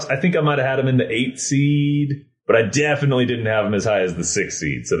playoffs? I think I might have had them in the 8th seed, but I definitely didn't have them as high as the 6th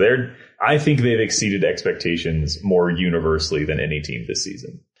seed. So I think they've exceeded expectations more universally than any team this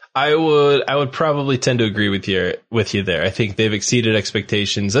season. I would probably tend to agree with you there. I think they've exceeded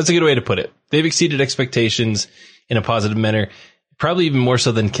expectations. That's a good way to put it. They've exceeded expectations in a positive manner, probably even more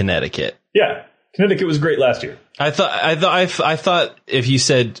so than Connecticut. Yeah. Connecticut was great last year. I thought if you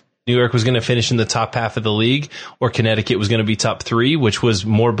said New York was going to finish in the top half of the league or Connecticut was going to be top 3, which was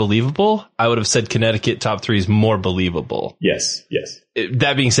more believable, I would have said Connecticut top 3 is more believable. Yes.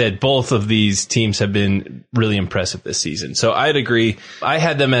 That being said, both of these teams have been really impressive this season. So I'd agree. I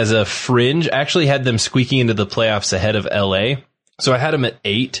had them as a fringe. I actually had them squeaking into the playoffs ahead of LA. So I had them at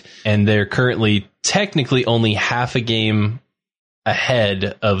 8, and they're currently technically only half a game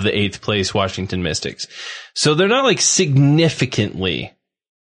ahead of the 8th place Washington Mystics. So they're not like significantly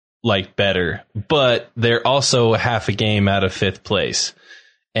like better, but they're also half a game out of 5th place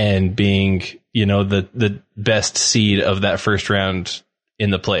and being, the best seed of that first round in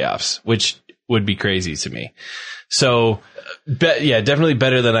the playoffs, which would be crazy to me. So, definitely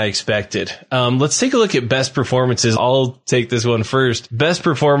better than I expected. Let's take a look at best performances. I'll take this one first. Best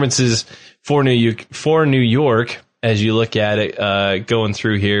performances for New York, as you look at it, going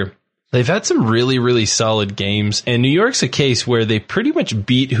through here. They've had some really, really solid games, and New York's a case where they pretty much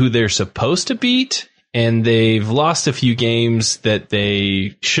beat who they're supposed to beat, and they've lost a few games that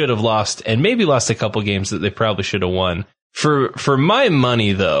they should have lost, and maybe lost a couple games that they probably should have won. For my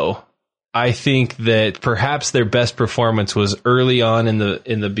money, though, I think that perhaps their best performance was early on in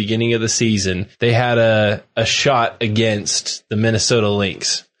the beginning of the season. They had a shot against the Minnesota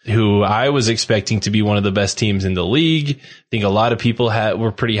Lynx, who I was expecting to be one of the best teams in the league. I think a lot of people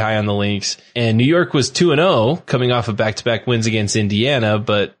were pretty high on the Lynx. And New York was 2-0 coming off of back-to-back wins against Indiana,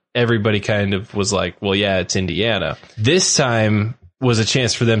 but everybody kind of was like, well, yeah, it's Indiana. This time was a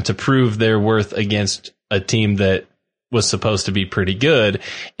chance for them to prove their worth against a team that was supposed to be pretty good.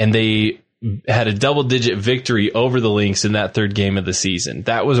 And they had a double-digit victory over the Lynx in that 3rd game of the season.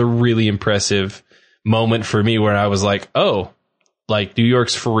 That was a really impressive moment for me where I was like, oh, like New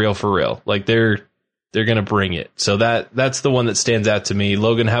York's for real. Like they're going to bring it. So that's the one that stands out to me.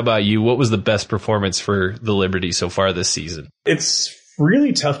 Logan, how about you? What was the best performance for the Liberty so far this season? It's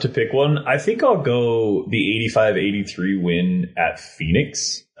really tough to pick one. I think I'll go the 85-83 win at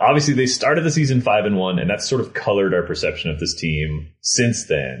Phoenix. Obviously, they started the season 5-1, and that's sort of colored our perception of this team since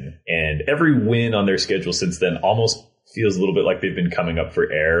then. And every win on their schedule since then almost feels a little bit like they've been coming up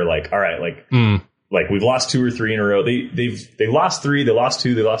for air. Like, all right, like we've lost 2 or 3 in a row. They lost 3, they lost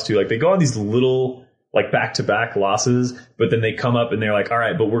 2, they lost 2. Like they go on these little like back-to-back losses, but then they come up and they're like, all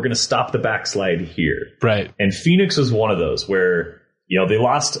right, but we're going to stop the backslide here. Right. And Phoenix was one of those where, they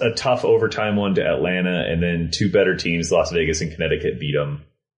lost a tough overtime one to Atlanta, and then 2 better teams, Las Vegas and Connecticut, beat them.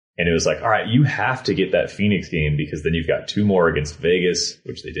 And it was like, all right, you have to get that Phoenix game because then you've got 2 more against Vegas,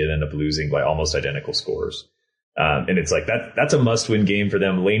 which they did end up losing by almost identical scores. And it's like that's a must-win game for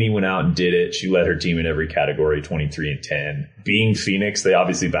them. Lainey went out and did it. She led her team in every category, 23-10. Being Phoenix, they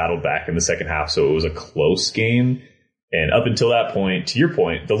obviously battled back in the second half, so it was a close game. And up until that point, to your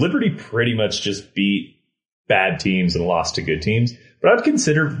point, the Liberty pretty much just beat bad teams and lost to good teams. But I'd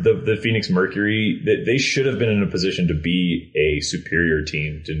consider the Phoenix Mercury that they should have been in a position to be a superior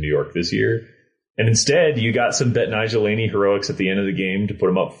team to New York this year. And instead, you got some Betnijah Laney heroics at the end of the game to put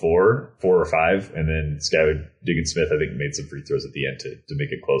them up 4 or 5. And then Skylar Diggins-Smith, I think, made some free throws at the end to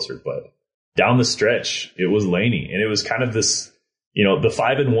make it closer. But down the stretch, it was Laney. And it was kind of this, the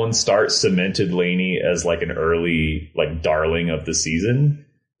 5-1 start cemented Laney as like an early like darling of the season.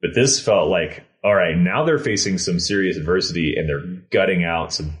 But this felt like all right, now they're facing some serious adversity and they're gutting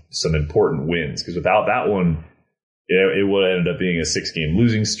out some important wins. Because without that one, it would have ended up being a 6-game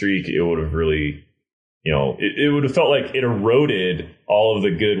losing streak. It would have really, it would have felt like it eroded all of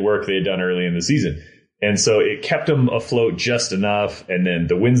the good work they had done early in the season. And so it kept them afloat just enough. And then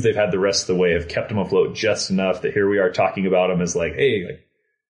the wins they've had the rest of the way have kept them afloat just enough that here we are talking about them as like, hey, like,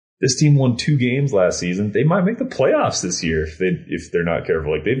 this team won 2 games last season. They might make the playoffs this year if they're not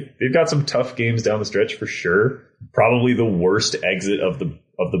careful. Like they've got some tough games down the stretch for sure. Probably the worst exit of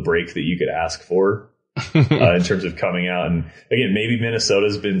the break that you could ask for in terms of coming out. And again, maybe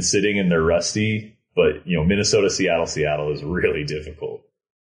Minnesota's been sitting and they're rusty, but Minnesota, Seattle is really difficult.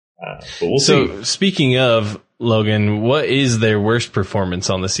 But we'll see. So speaking of, Logan, what is their worst performance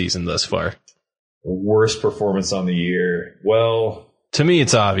on the season thus far? Worst performance on the year? Well, to me,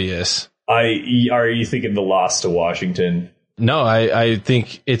 it's obvious. Are you thinking the loss to Washington? No, I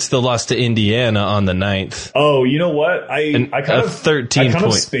think it's the loss to Indiana on the 9th. Oh, you know what? I kind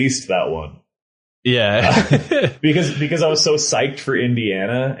of spaced that one. Yeah. because I was so psyched for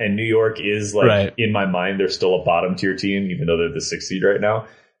Indiana, and New York is like, right, in my mind, they're still a bottom tier team, even though they're the 6th seed right now,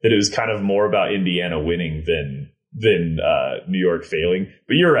 that it was kind of more about Indiana winning than New York failing.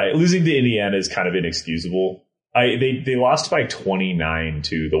 But you're right. Losing to Indiana is kind of inexcusable. They lost by 29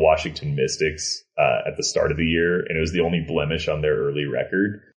 to the Washington Mystics at the start of the year, and it was the only blemish on their early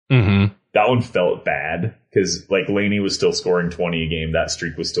record. Mm-hmm. That one felt bad because like Laney was still scoring 20 a game. That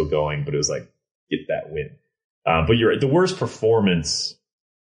streak was still going, but it was like, get that win. But you're right. The worst performance,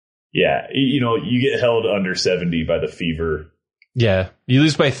 yeah, you get held under 70 by the Fever. Yeah, you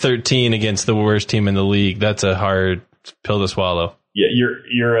lose by 13 against the worst team in the league. That's a hard pill to swallow. Yeah,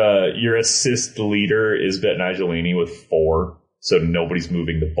 your assist leader is Betnijah Laney with 4, so nobody's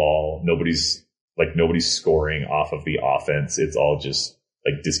moving the ball. Nobody's scoring off of the offense. It's all just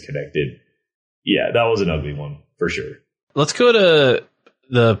like disconnected. Yeah, that was an ugly one for sure. Let's go to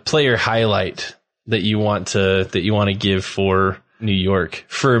the player highlight that you want to give for New York.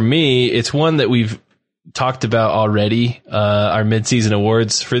 For me, it's one that we've talked about already. Our midseason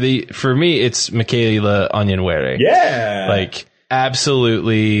awards for me, it's Michaela Onyenwere. Yeah, like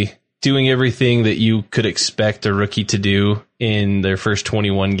absolutely doing everything that you could expect a rookie to do in their first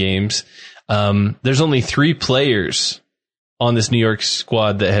 21 games. There's only 3 players on this New York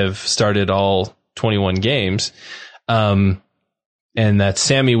squad that have started all 21 games. And that's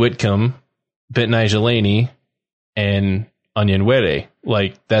Sammy Whitcomb, Betnijah Laney, and Onyenwere.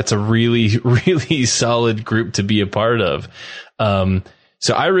 Like, that's a really, really solid group to be a part of.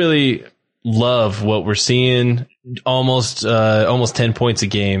 So I really love what we're seeing. Almost 10 points a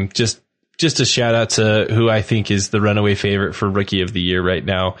game. Just a shout out to who I think is the runaway favorite for Rookie of the Year right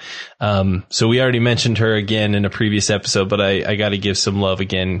now. So we already mentioned her again in a previous episode, but I got to give some love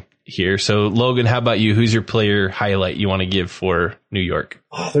again here. So Logan, how about you? Who's your player highlight you want to give for New York?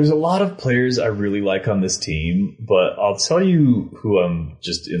 Oh, there's a lot of players I really like on this team, but I'll tell you who I'm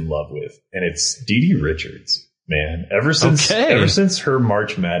just in love with, and it's DiDi Richards. Man, ever since her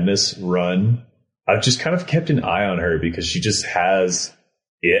March Madness run, I've just kind of kept an eye on her because she just has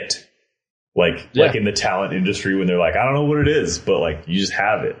it. Like in the talent industry when they're like, I don't know what it is, but like you just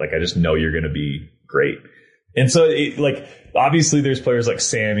have it. Like I just know you're going to be great. And so obviously there's players like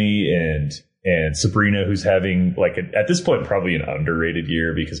Sammy and Sabrina who's having like at this point probably an underrated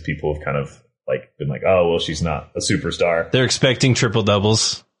year because people have kind of like been like, oh, well, she's not a superstar. They're expecting triple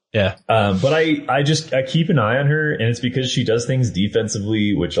doubles. Yeah. But I keep an eye on her, and it's because she does things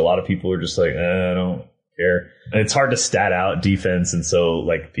defensively, which a lot of people are just like, I don't care. And it's hard to stat out defense. And so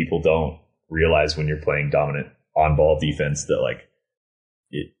like people don't realize when you're playing dominant on ball defense that like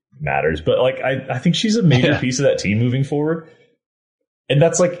it matters. But like, I think she's a major piece of that team moving forward. And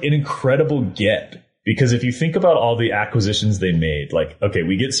that's like an incredible get because if you think about all the acquisitions they made, like, okay,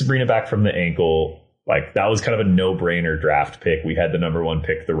 we get Sabrina back from the ankle. Like that was kind of a no-brainer draft pick. We had the number 1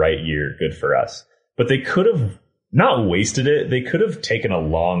 pick the right year. Good for us. But they could have not wasted it. They could have taken a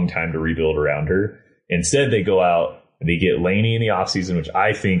long time to rebuild around her. Instead, they go out and they get Laney in the offseason, which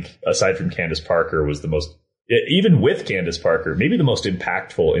I think, aside from Candace Parker, was the most, even with Candace Parker, maybe the most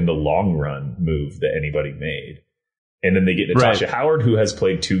impactful in the long run move that anybody made. And then they get Natasha Howard, who has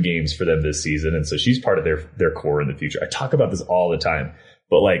played 2 games for them this season. And so she's part of their core in the future. I talk about this all the time,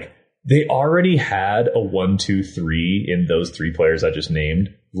 but like, they already had a 1, 2, 3 in those 3 players I just named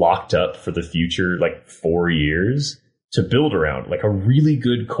locked up for the future, like 4 years to build around, like a really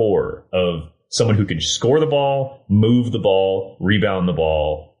good core of someone who can score the ball, move the ball, rebound the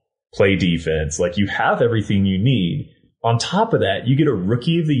ball, play defense. Like you have everything you need. On top of that, you get a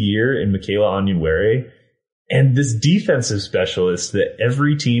Rookie of the Year in Michaela Onyenwere, And this defensive specialist that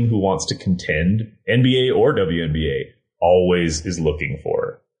every team who wants to contend, NBA or WNBA, always is looking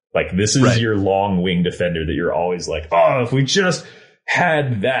for. Like, this is your long wing defender that you're always like, oh, if we just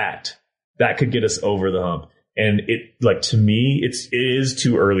had that could get us over the hump. And it, like, to me, it is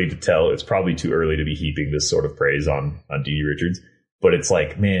too early to tell. It's probably too early to be heaping this sort of praise on DiDi Richards. But it's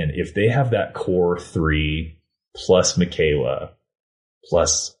like, man, if they have that core three plus Michaela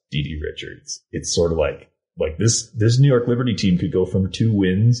plus DiDi Richards, it's sort of like this New York Liberty team could go from 2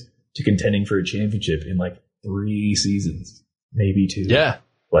 wins to contending for a championship in like 3 seasons, maybe 2. Yeah.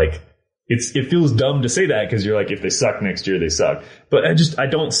 Like, it feels dumb to say that because you're like, if they suck next year, they suck. But I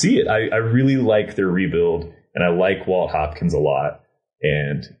don't see it. I really like their rebuild, and I like Walt Hopkins a lot.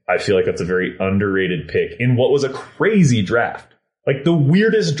 And I feel like that's a very underrated pick in what was a crazy draft. Like, the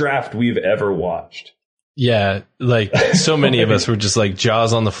weirdest draft we've ever watched. Yeah, like, so many of us were just like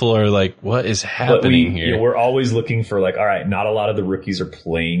jaws on the floor, like, what is happening here? We're always looking for, like, all right, not a lot of the rookies are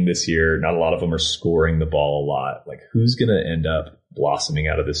playing this year. Not a lot of them are scoring the ball a lot. Like, who's going to end up blossoming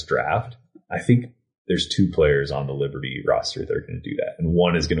out of this draft? I think there's 2 players on the Liberty roster that are going to do that. And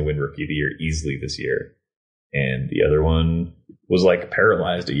one is going to win Rookie of the Year easily this year. And the other one was, like,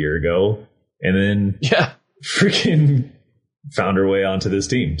 paralyzed a year ago. And then freaking found her way onto this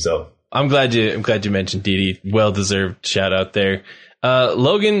team. So I'm glad you mentioned DiDi. Well-deserved shout out there.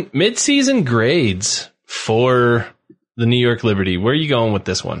 Logan, mid-season grades for the New York Liberty. Where are you going with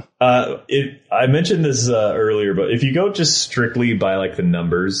this one? I mentioned this earlier, but if you go just strictly by like the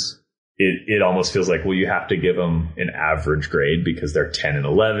numbers, it almost feels like, well, you have to give them an average grade because they're 10 and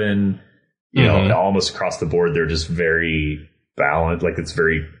 11. You know, almost across the board, they're just very balanced. Like, it's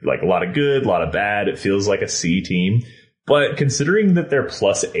very, like, a lot of good, a lot of bad. It feels like a C team. But considering that they're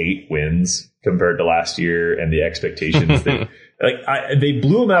 +8 wins compared to last year and the expectations that they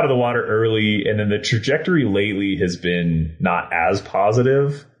blew them out of the water early, and then the trajectory lately has been not as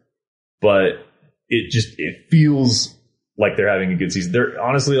positive, but it feels like they're having a good season. They're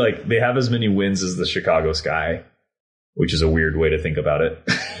honestly, like, they have as many wins as the Chicago Sky, which is a weird way to think about it.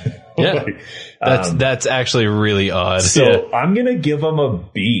 Yeah, that's actually really odd. So I'm going to give them a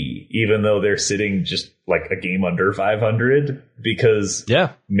B, even though they're sitting just like a game under 500, because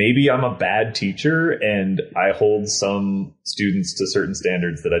maybe I'm a bad teacher and I hold some students to certain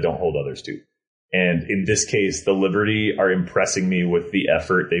standards that I don't hold others to. And in this case, the Liberty are impressing me with the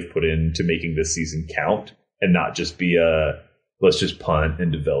effort they've put into making this season count and not just be let's just punt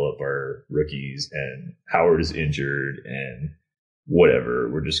and develop our rookies and Howard is injured and whatever.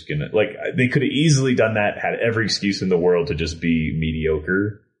 We're just going to, like, they could have easily done that, had every excuse in the world to just be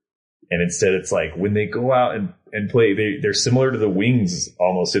mediocre. And instead it's like, when they go out and play, they're similar to the Wings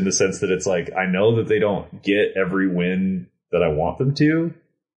almost, in the sense that it's like, I know that they don't get every win that I want them to,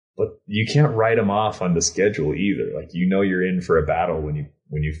 but you can't write them off on the schedule either. Like, you know, you're in for a battle when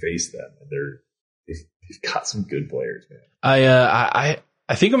you face them. And they've got some good players, man.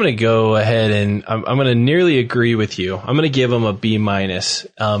 I think I'm going to go ahead and I'm going to nearly agree with you. I'm going to give them a B-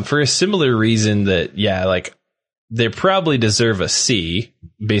 for a similar reason that, like, they probably deserve a C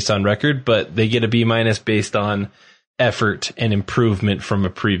based on record, but they get a B- based on effort and improvement from a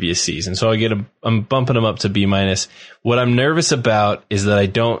previous season. So I'm bumping them up to B-. What I'm nervous about is that I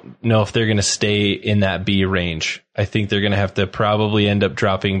don't know if they're going to stay in that B range. I think they're going to have to probably end up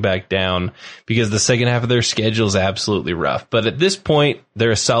dropping back down because the second half of their schedule is absolutely rough. But at this point,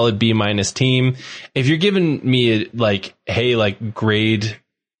 they're a solid B- team. If you're giving me grade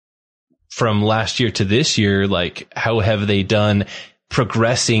from last year to this year, like, how have they done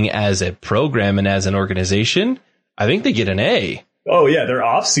progressing as a program and as an organization? I think they get an A. Oh yeah, their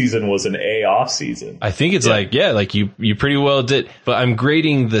off season was an A off season. I think it's you pretty well did. But I'm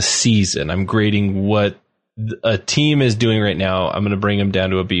grading the season. I'm grading what a team is doing right now. I'm going to bring them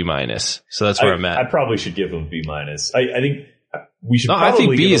down to a B-. So that's where I'm at. I probably should give them B-. I think we should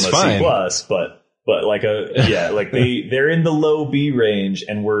probably give them a C+, but like they're in the low B range,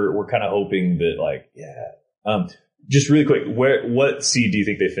 and we're kind of hoping that just really quick, what seed do you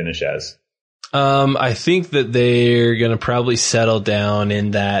think they finish as? I think that they're going to probably settle down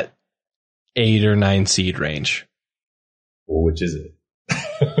in that 8 or 9 seed range. Well, which is it?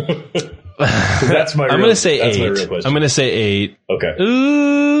 That's my. I'm going to say 8. I'm going to say 8. Okay.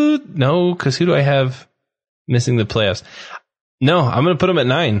 No, because who do I have missing the playoffs? No, I'm going to put them at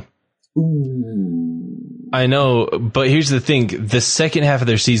 9. Ooh. I know, but here's the thing. The second half of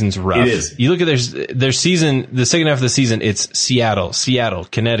their season's rough. It is. You look at their season, the second half of the season, it's Seattle,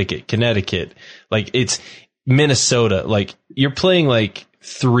 Connecticut. Like, it's Minnesota. Like, you're playing like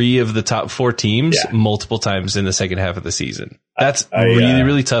 3 of the top 4 teams multiple times in the second half of the season. That's really,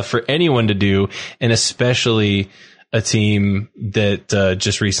 really tough for anyone to do, and especially a team that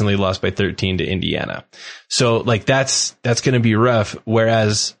just recently lost by 13 to Indiana. So like that's going to be rough.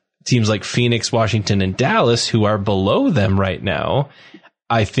 Whereas teams like Phoenix, Washington, and Dallas, who are below them right now,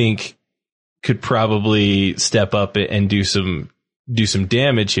 I think could probably step up and do some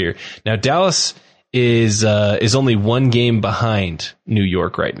damage here. Now Dallas is only one game behind New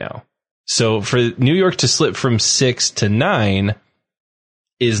York right now. So for New York to slip from 6 to 9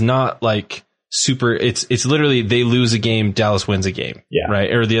 is not like super. It's literally they lose a game, Dallas wins a game,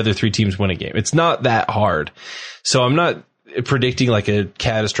 right? Or the other three teams win a game. It's not that hard. So I'm not predicting like a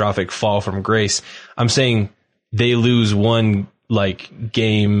catastrophic fall from grace. I'm saying they lose one like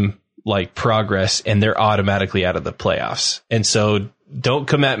game, like progress, and they're automatically out of the playoffs. And so don't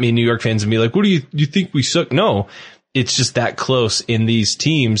come at me, New York fans, and be like, what do you think we suck? No, it's just that close in these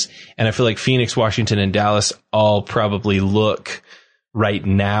teams. And I feel like Phoenix, Washington, and Dallas all probably look right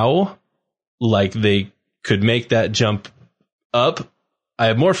now like they could make that jump up. I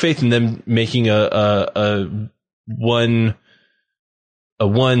have more faith in them making a one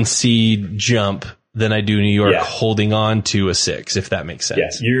seed jump than I do New York holding on to a 6, if that makes sense.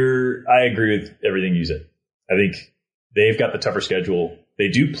 Yes, I agree with everything you said. I think they've got the tougher schedule. They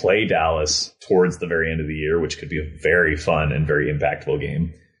do play Dallas towards the very end of the year, which could be a very fun and very impactful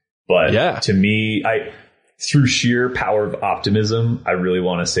game. But to me, through sheer power of optimism, I really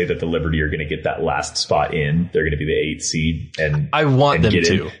want to say that the Liberty are going to get that last spot in. They're going to be the 8th seed, and I want them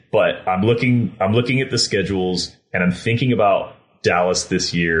to. But I'm looking at the schedules, and I'm thinking about Dallas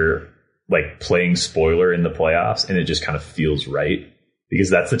this year, like playing spoiler in the playoffs, and it just kind of feels right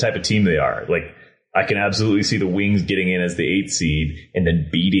because that's the type of team they are. Like, I can absolutely see the Wings getting in as the 8th seed and then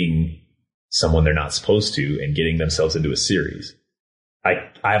beating someone they're not supposed to and getting themselves into a series.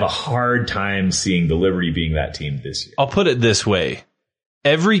 I have a hard time seeing the Liberty being that team this year. I'll put it this way.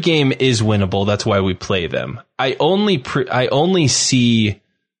 Every game is winnable. That's why we play them. I only see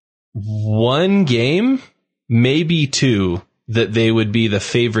one game, maybe two, that they would be the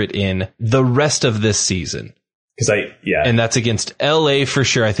favorite in the rest of this season. And that's against LA for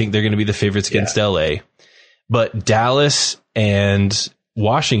sure. I think they're going to be the favorites against LA. But Dallas and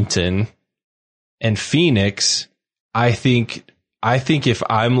Washington and Phoenix, I think if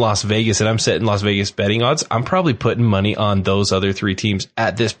I'm Las Vegas and I'm setting Las Vegas betting odds, I'm probably putting money on those other three teams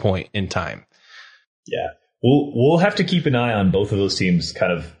at this point in time. Yeah. We'll have to keep an eye on both of those teams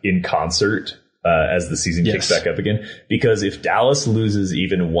kind of in concert as the season kicks back up again. Because if Dallas loses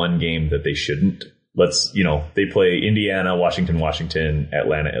even one game that they shouldn't, they play Indiana, Washington,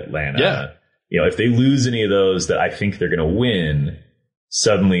 Atlanta. Yeah. If they lose any of those that I think they're going to win,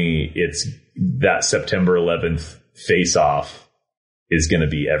 suddenly it's that September 11th face-off is going to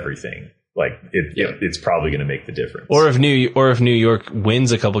be everything. Like it's probably going to make the difference. Or if New York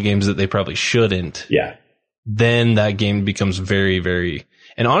wins a couple games that they probably shouldn't. Yeah. Then that game becomes very, very,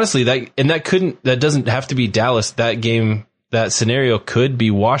 and honestly, that doesn't have to be Dallas. That scenario could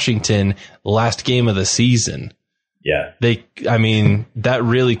be Washington last game of the season. Yeah. That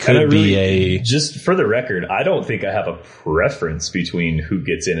really could be just for the record, I don't think I have a preference between who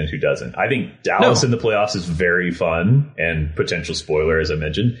gets in and who doesn't. I think Dallas in the playoffs is very fun and potential spoiler, as I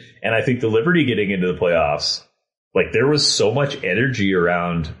mentioned. And I think the Liberty getting into the playoffs, like there was so much energy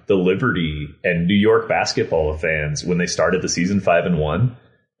around the Liberty and New York basketball fans when they started the season 5-1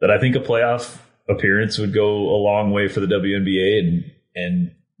 that I think a playoff appearance would go a long way for the WNBA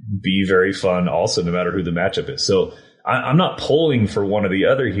and be very fun also, no matter who the matchup is. So I'm not pulling for one or the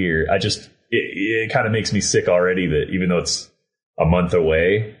other here. It kind of makes me sick already that even though it's a month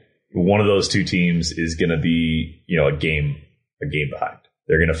away, one of those two teams is going to be, a game behind.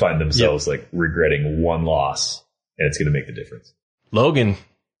 They're going to find themselves like regretting one loss, and it's going to make the difference. Logan,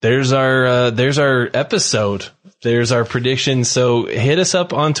 there's our episode. There's our prediction. So hit us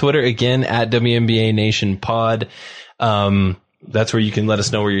up on Twitter again at WNBA Nation Pod. That's where you can let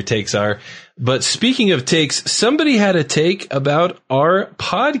us know where your takes are. But speaking of takes, somebody had a take about our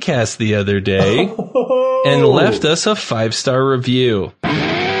podcast the other day and left us a 5-star review.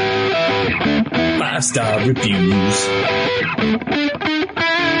 5-star reviews.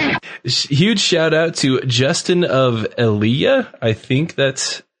 Huge shout out to Justin of Elia. I think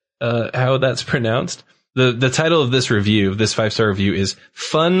that's how that's pronounced. The title of this 5-star review is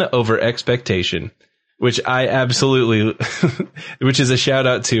Fun Over Expectation, which I absolutely, which is a shout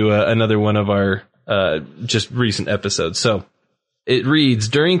out to another one of our just recent episodes. So it reads,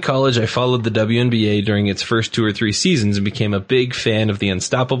 during college, I followed the WNBA during its first 2 or 3 seasons and became a big fan of the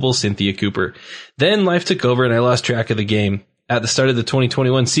unstoppable Cynthia Cooper. Then life took over and I lost track of the game. At the start of the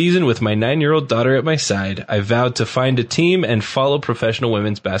 2021 season, with my 9-year-old daughter at my side, I vowed to find a team and follow professional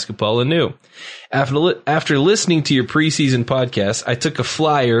women's basketball anew. After listening to your preseason podcast, I took a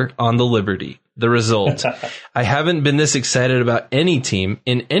flyer on the Liberty. The result, I haven't been this excited about any team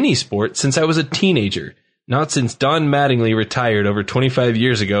in any sport since I was a teenager. Not since Don Mattingly retired over 25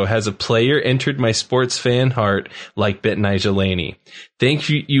 years ago has a player entered my sports fan heart like Betnijah Laney. Thank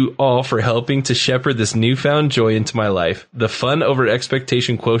you all for helping to shepherd this newfound joy into my life. The fun over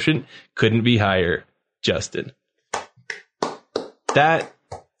expectation quotient couldn't be higher. Justin. Spectacular.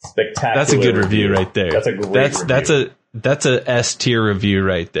 That's a good review right there. That's a great review. That's a S tier review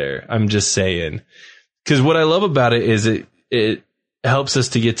right there. I'm just saying. Because what I love about it is it helps us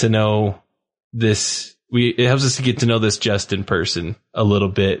to get to know this. It helps us to get to know this Justin person a little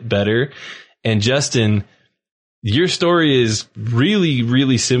bit better. And Justin, your story is really,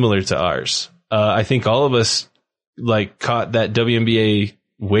 really similar to ours. I think all of us caught that WNBA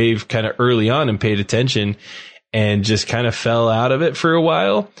wave kind of early on and paid attention and just kind of fell out of it for a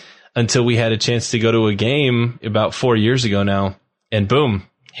while until we had a chance to go to a game about 4 years ago now. And boom,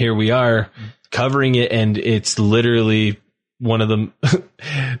 here we are covering it. And it's literally one of them.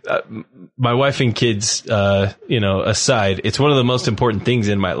 My wife and kids, aside, it's one of the most important things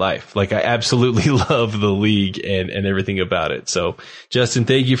in my life. I absolutely love the league and everything about it. So Justin,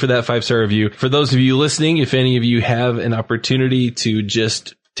 thank you for that 5-star review. For those of you listening, if any of you have an opportunity to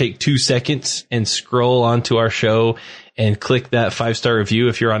just take 2 seconds and scroll onto our show and click that 5-star review.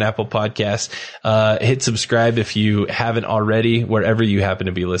 If you're on Apple Podcasts, hit subscribe if you haven't already, wherever you happen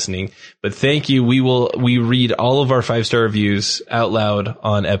to be listening. But thank you. We read all of our 5-star reviews out loud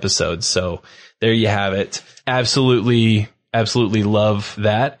on episodes. So there you have it. Absolutely love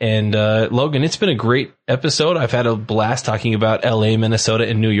that. And Logan, it's been a great episode. I've had a blast talking about LA, Minnesota,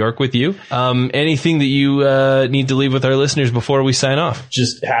 and New York with you. Anything that you need to leave with our listeners before we sign off?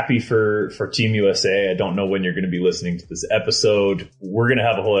 Just happy for Team USA. I don't know when you're going to be listening to this episode. We're going to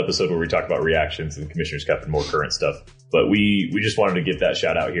have a whole episode where we talk about reactions and Commissioner's Cup and more current stuff. But we just wanted to get that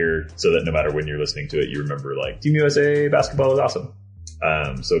shout out here so that no matter when you're listening to it, you remember Team USA basketball is awesome.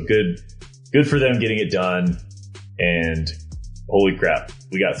 So good for them getting it done. And holy crap,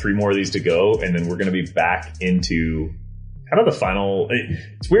 we got 3 more of these to go, and then we're going to be back into kind of the final.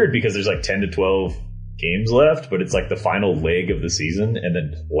 It's weird because there's 10 to 12 games left, but it's the final leg of the season and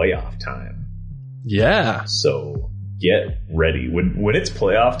then playoff time. Yeah. So get ready. When it's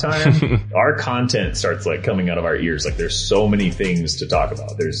playoff time, our content starts coming out of our ears. There's so many things to talk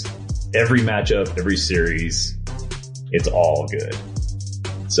about. There's every matchup, every series. It's all good.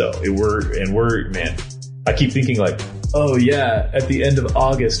 So we're man, I keep thinking oh yeah, at the end of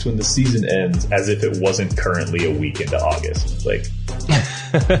August when the season ends, as if it wasn't currently a week into August.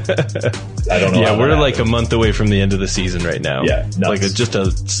 I don't know. Yeah, we're a month away from the end of the season right now. Yeah, nuts.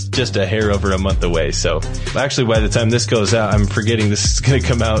 just a hair over a month away. So actually, by the time this goes out, I'm forgetting this is going to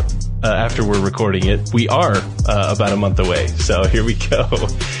come out after we're recording it. We are about a month away. So here we go.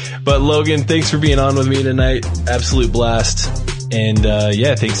 But Logan, thanks for being on with me tonight. Absolute blast. And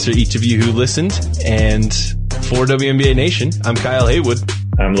thanks to each of you who listened. And for WNBA Nation, I'm Kyle Haywood.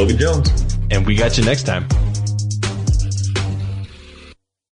 I'm Logan Jones. And we got you next time.